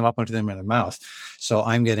were picking them up and putting them in their mouth. So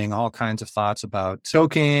I'm getting all kinds of thoughts about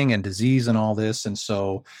choking and disease and all this. And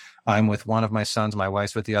so I'm with one of my sons, my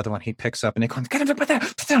wife's with the other one. He picks up an acorn, put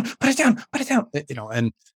it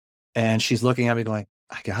down. And she's looking at me going,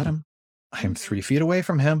 I got him. I am 3 feet away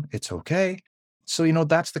from him. It's okay. So,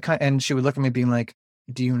 that's the kind, and she would look at me being like,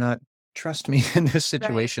 do you not trust me in this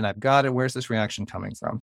situation? Right. I've got it. Where's this reaction coming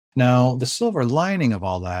from? Now, the silver lining of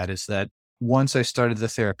all that is that once I started the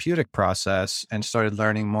therapeutic process and started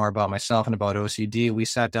learning more about myself and about OCD, we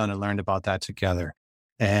sat down and learned about that together.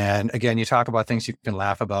 And again, you talk about things you can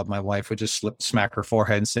laugh about. My wife would just smack her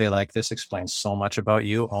forehead and say, like, this explains so much about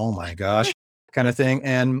you. Oh my gosh. Kind of thing.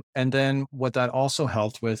 And then what that also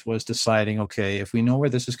helped with was deciding, okay, if we know where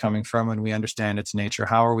this is coming from and we understand its nature,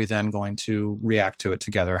 how are we then going to react to it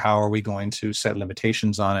together? How are we going to set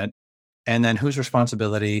limitations on it? And then whose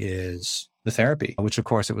responsibility is the therapy, which of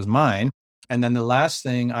course it was mine. And then the last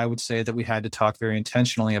thing I would say that we had to talk very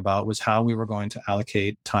intentionally about was how we were going to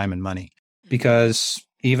allocate time and money. Because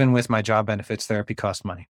even with my job benefits, therapy costs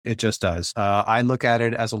money. It just does. I look at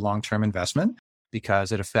it as a long-term investment,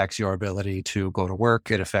 because it affects your ability to go to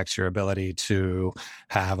work. It affects your ability to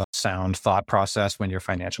have a sound thought process when you're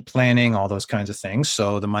financial planning, all those kinds of things.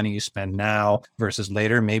 So the money you spend now versus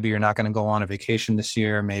later, maybe you're not going to go on a vacation this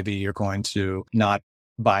year. Maybe you're going to not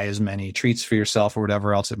buy as many treats for yourself or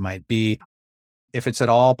whatever else it might be. If it's at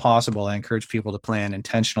all possible, I encourage people to plan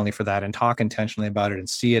intentionally for that and talk intentionally about it and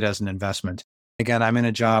see it as an investment. Again, I'm in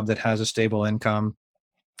a job that has a stable income.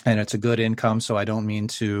 And it's a good income. So I don't mean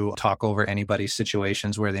to talk over anybody's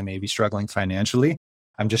situations where they may be struggling financially.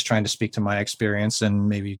 I'm just trying to speak to my experience and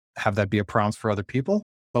maybe have that be a prompt for other people.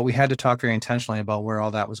 But we had to talk very intentionally about where all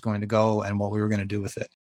that was going to go and what we were going to do with it.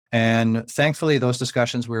 And thankfully, those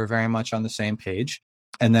discussions, we were very much on the same page.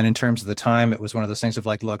 And then in terms of the time, it was one of those things of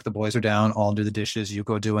like, look, the boys are down, I'll do the dishes. You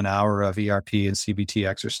go do an hour of ERP and CBT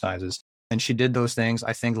exercises. And she did those things.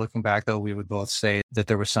 I think looking back, though, we would both say that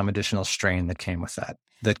there was some additional strain that came with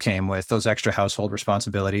that came with those extra household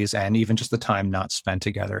responsibilities and even just the time not spent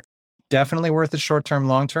together. Definitely worth it short-term,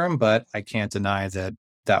 long-term, but I can't deny that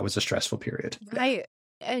that was a stressful period. Right.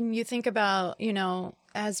 And you think about,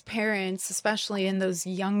 as parents, especially in those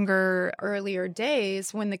younger, earlier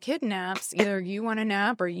days, when the kid naps, either you want to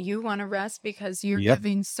nap or you want to rest because you're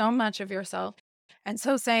giving so much of yourself. And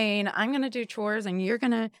so saying, I'm going to do chores and you're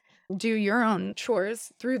going to do your own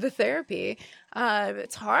chores through the therapy,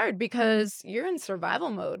 it's hard because you're in survival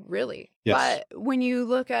mode, really. Yes. But when you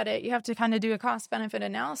look at it, you have to kind of do a cost-benefit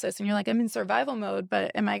analysis. And you're like, I'm in survival mode,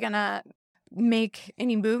 but am I going to make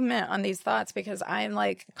any movement on these thoughts because I'm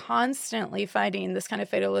like constantly fighting this kind of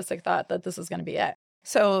fatalistic thought that this is going to be it.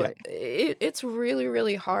 So it's really,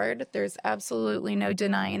 really hard. There's absolutely no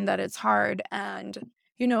denying that it's hard. And,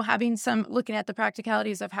 having looking at the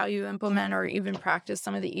practicalities of how you implement or even practice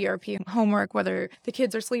some of the ERP homework, whether the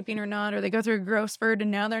kids are sleeping or not, or they go through a growth spurt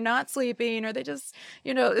and now they're not sleeping, or they just,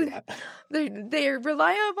 they're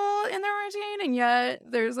reliable in their routine, and yet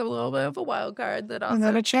there's a little bit of a wild card that also. And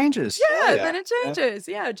then it changes. Yeah, then it changes.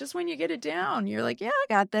 Yeah, just when you get it down, you're like, yeah, I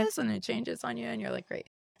got this, and it changes on you, and you're like, great.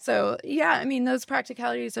 So yeah, I mean, those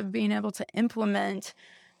practicalities of being able to implement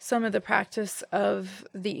some of the practice of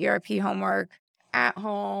the ERP homework at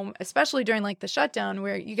home, especially during like the shutdown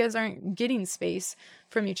where you guys aren't getting space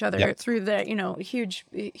from each other through the,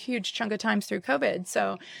 huge chunk of times through COVID.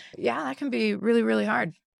 So yeah, that can be really, really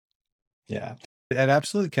hard. Yeah, it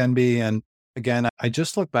absolutely can be. And again, I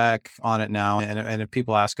just look back on it now, and if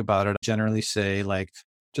people ask about it, I generally say like,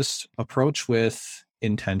 just approach with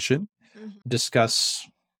intention, discuss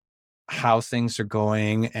how things are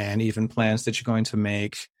going and even plans that you're going to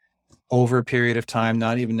make over a period of time,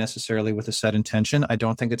 not even necessarily with a set intention. I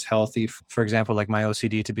don't think it's healthy, for example, like my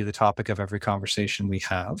OCD to be the topic of every conversation we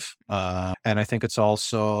have. And I think it's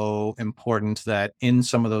also important that in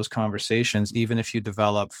some of those conversations, even if you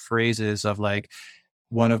develop phrases of like,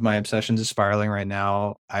 one of my obsessions is spiraling right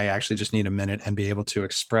now, I actually just need a minute and be able to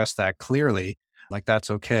express that clearly, like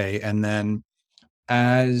that's okay. And then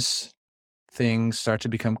as things start to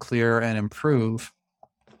become clearer and improve,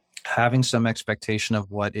 having some expectation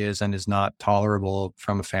of what is and is not tolerable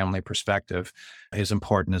from a family perspective is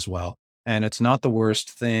important as well. And it's not the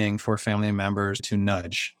worst thing for family members to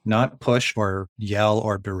nudge, not push or yell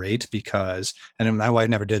or berate, because, and my wife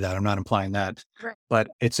never did that, I'm not implying that, Right. But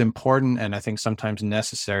it's important, and I think sometimes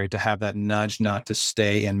necessary, to have that nudge not to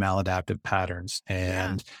stay in maladaptive patterns.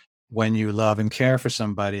 And when you love and care for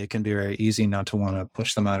somebody, it can be very easy not to want to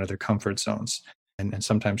push them out of their comfort zones and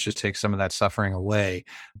sometimes just take some of that suffering away.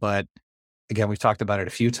 But again, we've talked about it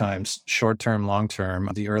a few times, short-term,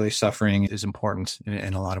 long-term, the early suffering is important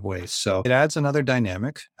in a lot of ways. So it adds another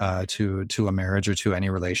dynamic to a marriage or to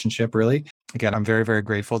any relationship, really. Again, I'm very, very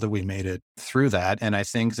grateful that we made it through that. And I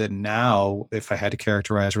think that now, if I had to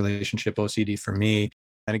characterize relationship OCD for me,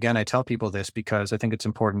 and again, I tell people this because I think it's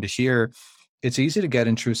important to hear, it's easy to get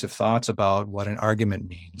intrusive thoughts about what an argument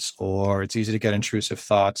means, or it's easy to get intrusive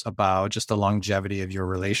thoughts about just the longevity of your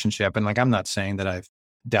relationship. And like, I'm not saying that I've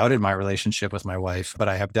doubted my relationship with my wife, but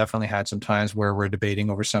I have definitely had some times where we're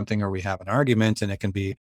debating over something or we have an argument, and it can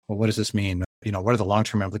be, well, what does this mean? What are the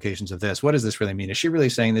long-term implications of this? What does this really mean? Is she really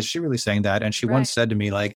saying this? Is she really saying that? And she once said to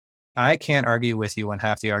me, like, I can't argue with you when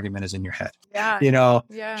half the argument is in your head.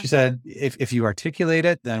 She said, if you articulate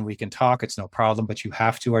it, then we can talk. It's no problem, but you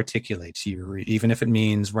have to articulate, even if it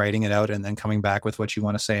means writing it out and then coming back with what you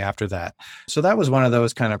want to say after that. So that was one of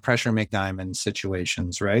those kind of pressure make diamond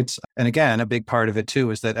situations, right? And again, a big part of it too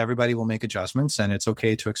is that everybody will make adjustments, and it's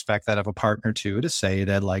okay to expect that of a partner too, to say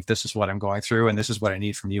that like, this is what I'm going through and this is what I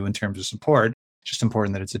need from you in terms of support. Just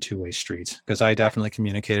important that it's a two-way street, because I definitely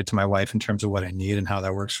communicated to my wife in terms of what I need and how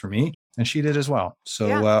that works for me. And she did as well.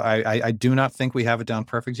 So I do not think we have it down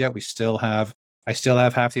perfect yet. I still have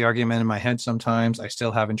half the argument in my head sometimes. I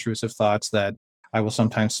still have intrusive thoughts that I will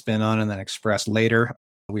sometimes spin on and then express later.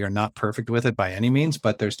 We are not perfect with it by any means,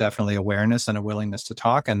 but there's definitely awareness and a willingness to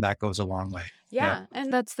talk, and that goes a long way. Yeah.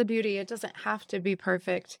 And that's the beauty. It doesn't have to be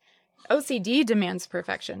perfect. OCD demands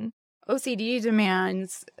perfection. OCD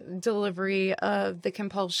demands delivery of the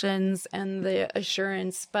compulsions and the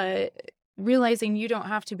assurance, but realizing you don't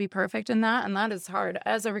have to be perfect in that, and that is hard.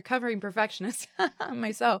 As a recovering perfectionist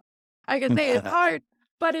myself, I can say it's hard,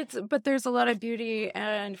 but there's a lot of beauty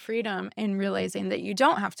and freedom in realizing that you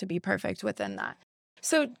don't have to be perfect within that.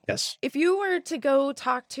 So if you were to go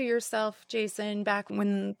talk to yourself, Jason, back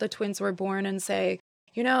when the twins were born and say,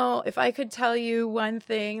 if I could tell you one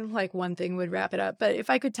thing, like one thing would wrap it up, but if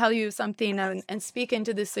I could tell you something and speak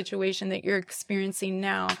into this situation that you're experiencing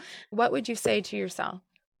now, what would you say to yourself?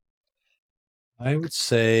 I would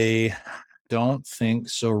say, don't think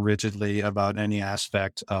so rigidly about any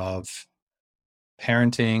aspect of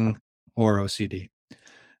parenting or OCD.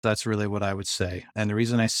 That's really what I would say. And the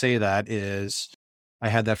reason I say that is I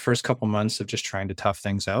had that first couple months of just trying to tough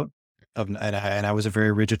things out. And I was a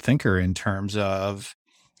very rigid thinker in terms of,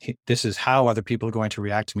 this is how other people are going to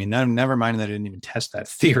react to me. Never mind that I didn't even test that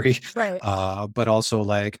theory. Right. But also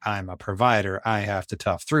like, I'm a provider. I have to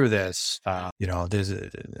tough through this.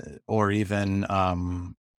 Or even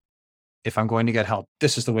if I'm going to get help,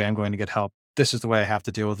 this is the way I'm going to get help. This is the way I have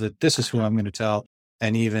to deal with it. This is who I'm going to tell.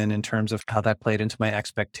 And even in terms of how that played into my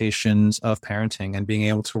expectations of parenting and being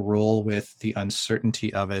able to roll with the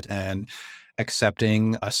uncertainty of it and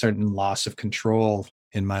accepting a certain loss of control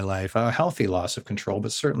in my life, a healthy loss of control,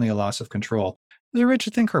 but certainly a loss of control. a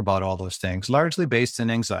rigid thinker about all those things, largely based in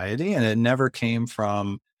anxiety. And it never came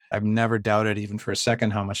from, I've never doubted even for a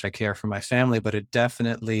second how much I care for my family, but it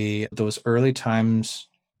definitely, those early times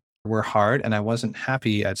were hard. And I wasn't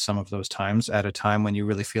happy at some of those times at a time when you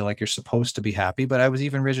really feel like you're supposed to be happy. But I was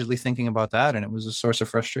even rigidly thinking about that. And it was a source of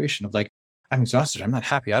frustration of like, I'm exhausted. I'm not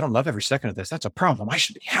happy. I don't love every second of this. That's a problem. I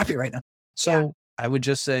should be happy right now. Yeah. So I would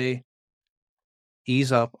just say,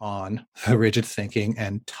 ease up on the rigid thinking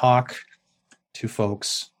and talk to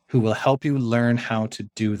folks who will help you learn how to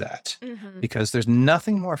do that. Because there's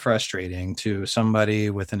nothing more frustrating to somebody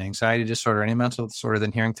with an anxiety disorder, any mental disorder,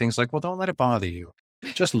 than hearing things like, well, don't let it bother you.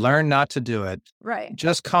 Just learn not to do it. Right.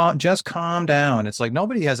 Just calm down. It's like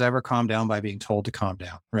nobody has ever calmed down by being told to calm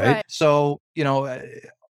down. Right. Right. So,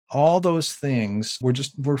 all those things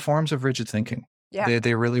were forms of rigid thinking. Yeah.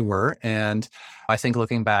 They really were. And I think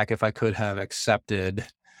looking back, if I could have accepted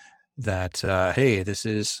that, hey, this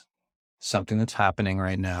is something that's happening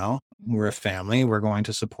right now. We're a family. We're going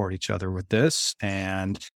to support each other with this.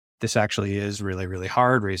 And this actually is really, really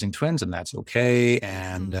hard raising twins, and that's okay.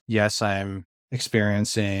 And yes, I'm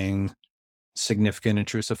experiencing significant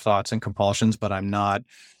intrusive thoughts and compulsions, but I'm not.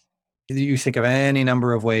 You think of any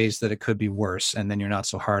number of ways that it could be worse, and then you're not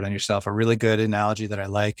so hard on yourself. A really good analogy that I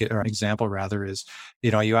like, or an example rather, is,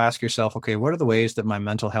 you ask yourself, okay, what are the ways that my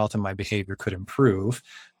mental health and my behavior could improve?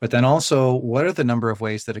 But then also, what are the number of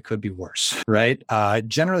ways that it could be worse, right?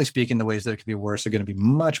 Generally speaking, the ways that it could be worse are going to be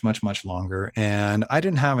much, much, much longer. And I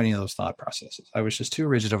didn't have any of those thought processes. I was just too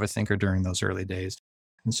rigid of a thinker during those early days.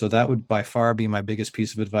 And so that would by far be my biggest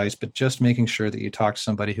piece of advice, but just making sure that you talk to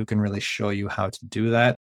somebody who can really show you how to do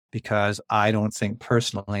that. Because I don't think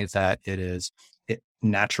personally that it is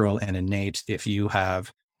natural and innate. If you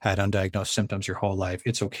have had undiagnosed symptoms your whole life,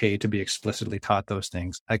 it's okay to be explicitly taught those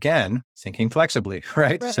things. Again, thinking flexibly,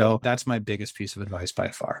 right? So that's my biggest piece of advice by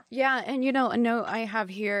far. Yeah. And, a note I have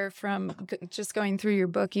here from just going through your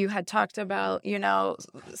book, you had talked about,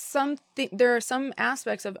 there are some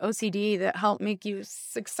aspects of OCD that help make you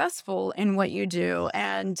successful in what you do.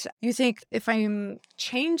 And you think, if I'm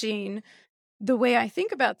changing the way I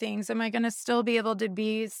think about things, am I going to still be able to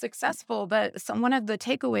be successful? But one of the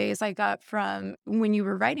takeaways I got from when you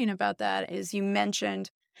were writing about that is you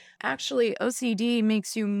mentioned actually OCD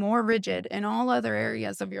makes you more rigid in all other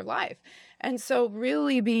areas of your life. And so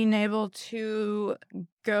really being able to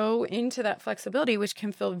go into that flexibility, which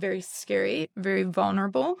can feel very scary, very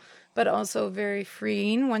vulnerable, but also very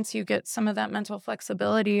freeing once you get some of that mental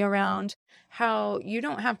flexibility around how you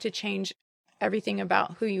don't have to change everything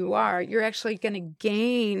about who you are. You're actually going to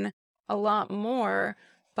gain a lot more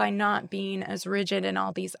by not being as rigid in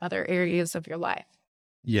all these other areas of your life.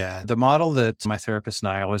 Yeah. The model that my therapist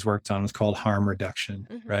and I always worked on was called harm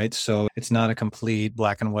reduction, right? So it's not a complete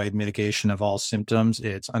black and white mitigation of all symptoms.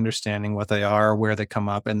 It's understanding what they are, where they come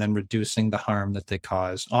up, and then reducing the harm that they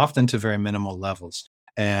cause, often to very minimal levels.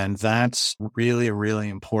 And that's really a really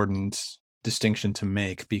important distinction to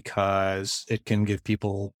make, because it can give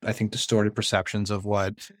people, I think, distorted perceptions of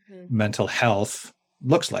what mental health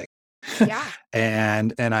looks like. Yeah.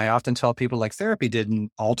 And I often tell people, like, therapy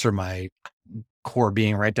didn't alter my core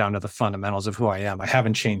being right down to the fundamentals of who I am. I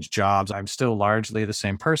haven't changed jobs. I'm still largely the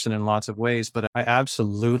same person in lots of ways, but I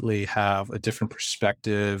absolutely have a different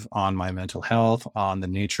perspective on my mental health, on the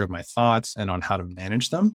nature of my thoughts, and on how to manage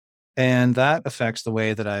them. And that affects the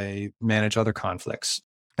way that I manage other conflicts.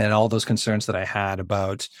 And all those concerns that I had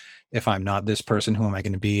about, if I'm not this person, who am I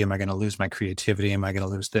going to be? Am I going to lose my creativity? Am I going to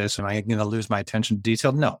lose this? Am I going to lose my attention to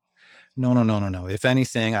detail? No. If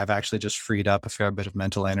anything, I've actually just freed up a fair bit of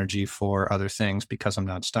mental energy for other things because I'm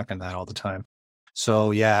not stuck in that all the time.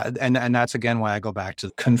 So yeah, and that's again why I go back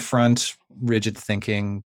to confront rigid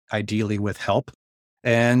thinking, ideally with help.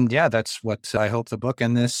 And yeah, that's what I hope the book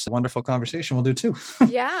and this wonderful conversation will do too.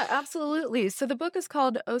 Yeah, absolutely. So the book is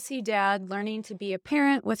called OCDad, Learning to Be a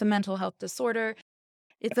Parent with a Mental Health Disorder.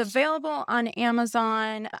 It's available on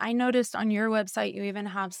Amazon. I noticed on your website, you even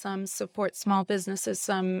have some support small businesses,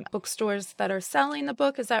 some bookstores that are selling the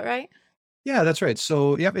book. Is that right? Yeah, that's right.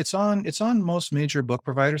 So, yep, it's on most major book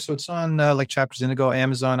providers. So it's on like Chapters Indigo,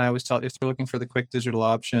 Amazon. I always tell, if they're looking for the quick digital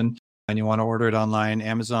option and you want to order it online,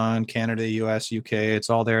 Amazon, Canada, US, UK,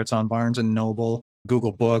 it's all there. It's on Barnes and Noble,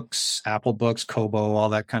 Google Books, Apple Books, Kobo, all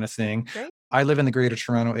that kind of thing. Great. I live in the Greater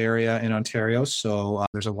Toronto area in Ontario. So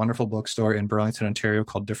there's a wonderful bookstore in Burlington, Ontario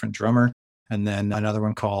called Different Drummer. And then another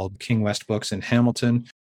one called King West Books in Hamilton.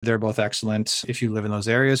 They're both excellent if you live in those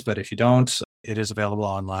areas, but if you don't, it is available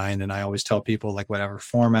online. And I always tell people, like, whatever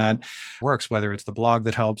format works, whether it's the blog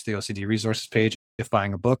that helps, the OCD resources page, if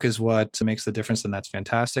buying a book is what makes the difference, then that's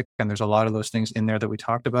fantastic. And there's a lot of those things in there that we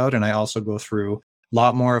talked about. And I also go through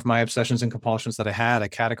lot more of my obsessions and compulsions that I had, I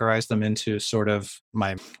categorized them into sort of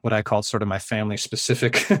what I called sort of my family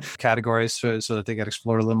specific categories so that they get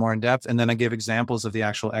explored a little more in depth. And then I give examples of the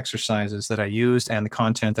actual exercises that I used and the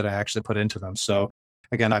content that I actually put into them. So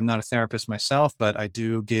again, I'm not a therapist myself, but I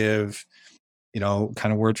do give,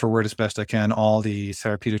 kind of word for word as best I can, all the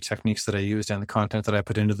therapeutic techniques that I used and the content that I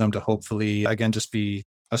put into them to hopefully, again, just be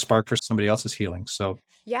a spark for somebody else's healing. So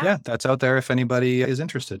yeah, that's out there if anybody is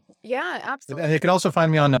interested. Yeah, absolutely. And you can also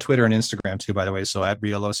find me on Twitter and Instagram too, by the way. So at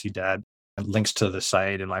Real OCDad, and links to the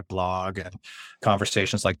site and my blog and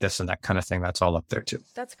conversations like this and that kind of thing. That's all up there too.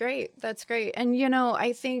 That's great. That's great. And,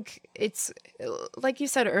 I think it's like you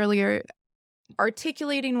said earlier,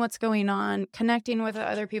 articulating what's going on, connecting with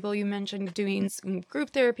other people. You mentioned doing some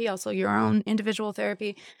group therapy, also your own individual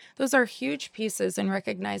therapy. Those are huge pieces in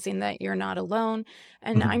recognizing that you're not alone.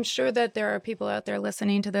 And I'm sure that there are people out there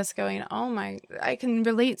listening to this going, I can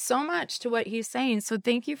relate so much to what he's saying. So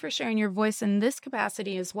thank you for sharing your voice in this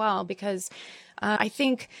capacity as well, because I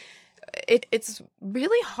think it's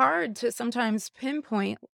really hard to sometimes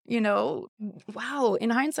pinpoint, wow, in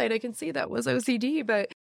hindsight, I can see that was OCD,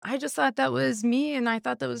 but I just thought that was me, and I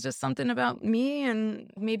thought that was just something about me and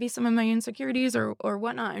maybe some of my insecurities or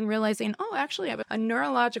whatnot, and realizing, actually I have a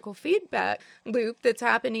neurological feedback loop that's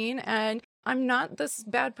happening, and I'm not this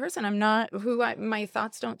bad person. I'm not my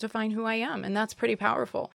thoughts don't define who I am, and that's pretty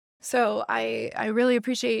powerful. So I really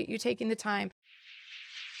appreciate you taking the time.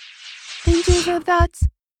 Thank you for that.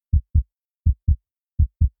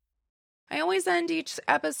 I always end each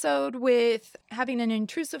episode with having an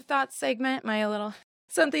intrusive thoughts segment, my little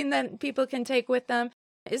something that people can take with them.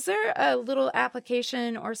 Is there a little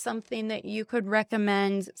application or something that you could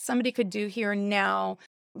recommend somebody could do here now,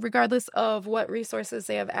 regardless of what resources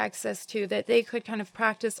they have access to, that they could kind of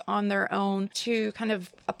practice on their own to kind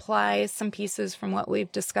of apply some pieces from what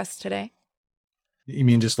we've discussed today? You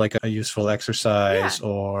mean just like a useful exercise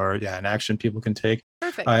or an action people can take?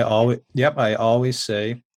 Perfect. I always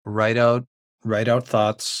say write out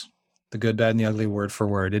thoughts, the good, bad, and the ugly, word for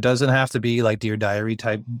word. It doesn't have to be like Dear Diary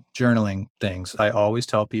type journaling things. I always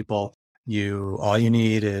tell people all you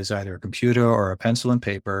need is either a computer or a pencil and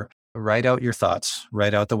paper. Write out your thoughts.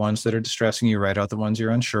 Write out the ones that are distressing you. Write out the ones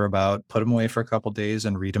you're unsure about. Put them away for a couple of days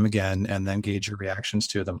and read them again, and then gauge your reactions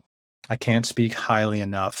to them. I can't speak highly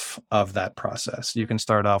enough of that process. You can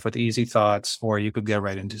start off with easy thoughts, or you could get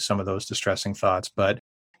right into some of those distressing thoughts, but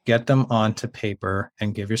get them onto paper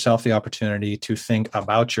and give yourself the opportunity to think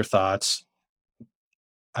about your thoughts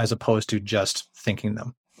as opposed to just thinking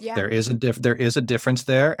them. Yeah. There is a difference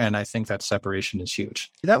there, and I think that separation is huge.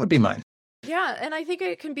 That would be mine. Yeah, and I think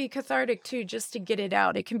it can be cathartic too, just to get it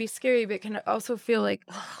out. It can be scary, but it can also feel like,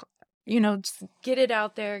 just get it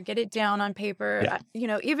out there, get it down on paper.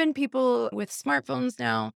 Yeah. Even people with smartphones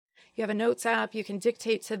now, you have a notes app, you can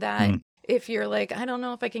dictate to that. If you're like, I don't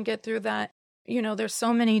know if I can get through that. There's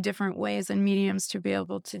so many different ways and mediums to be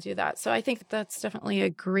able to do that. So I think that's definitely a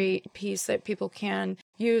great piece that people can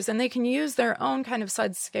use, and they can use their own kind of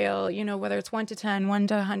SUD scale, whether it's 1 to 10, 1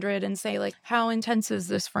 to 100, and say like, how intense is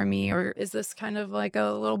this for me? Or is this kind of like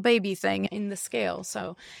a little baby thing in the scale?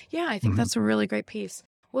 So yeah, I think that's a really great piece.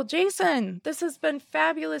 Well, Jason, this has been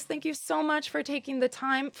fabulous. Thank you so much for taking the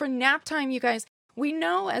time for nap time, you guys. We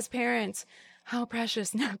know as parents how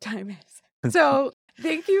precious nap time is. So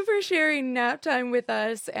thank you for sharing nap time with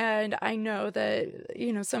us. And I know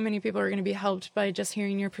that, so many people are going to be helped by just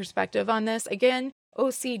hearing your perspective on this. Again,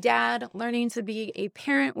 OCDad, Learning to Be a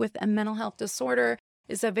Parent with a Mental Health Disorder,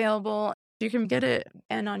 is available. You can get it,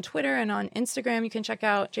 and on Twitter and on Instagram, you can check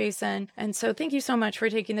out Jason. And so thank you so much for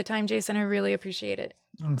taking the time, Jason. I really appreciate it.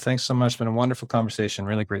 Thanks so much. It's been a wonderful conversation.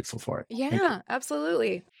 Really grateful for it. Yeah,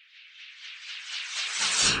 absolutely.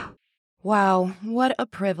 Wow, what a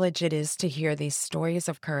privilege it is to hear these stories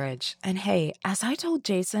of courage. And hey, as I told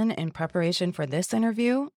Jason in preparation for this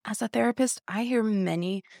interview, as a therapist, I hear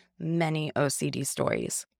many, many OCD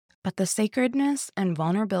stories. But the sacredness and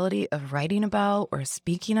vulnerability of writing about or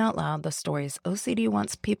speaking out loud the stories OCD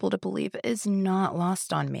wants people to believe is not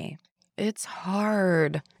lost on me. It's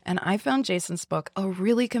hard. And I found Jason's book a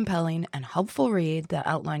really compelling and helpful read that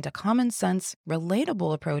outlined a common sense,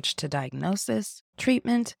 relatable approach to diagnosis,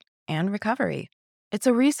 treatment, and recovery. It's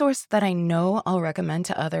a resource that I know I'll recommend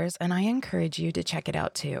to others, and I encourage you to check it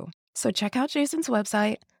out too. So check out Jason's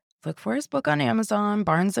website, look for his book on Amazon,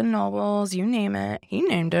 Barnes & Nobles, you name it. He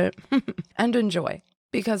named it. And enjoy,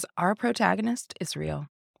 because our protagonist is real,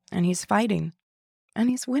 and he's fighting, and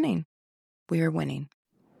he's winning. We're winning.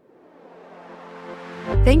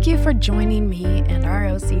 Thank you for joining me and our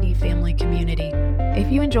OCD family community.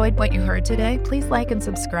 If you enjoyed what you heard today, please like and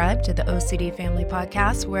subscribe to the OCD Family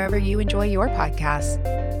Podcast wherever you enjoy your podcasts.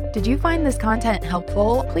 Did you find this content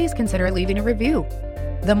helpful? Please consider leaving a review.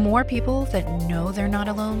 The more people that know they're not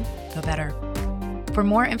alone, the better. For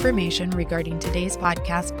more information regarding today's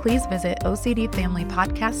podcast, please visit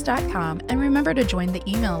OCDFamilyPodcast.com and remember to join the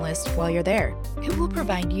email list while you're there. It will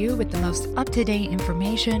provide you with the most up-to-date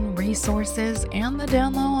information, resources, and the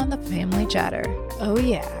down low on the family chatter. Oh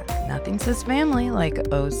yeah, nothing says family like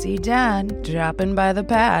OCDad dropping by the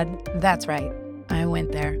pad. That's right, I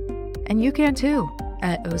went there. And you can too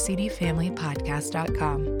at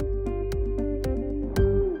OCDFamilyPodcast.com.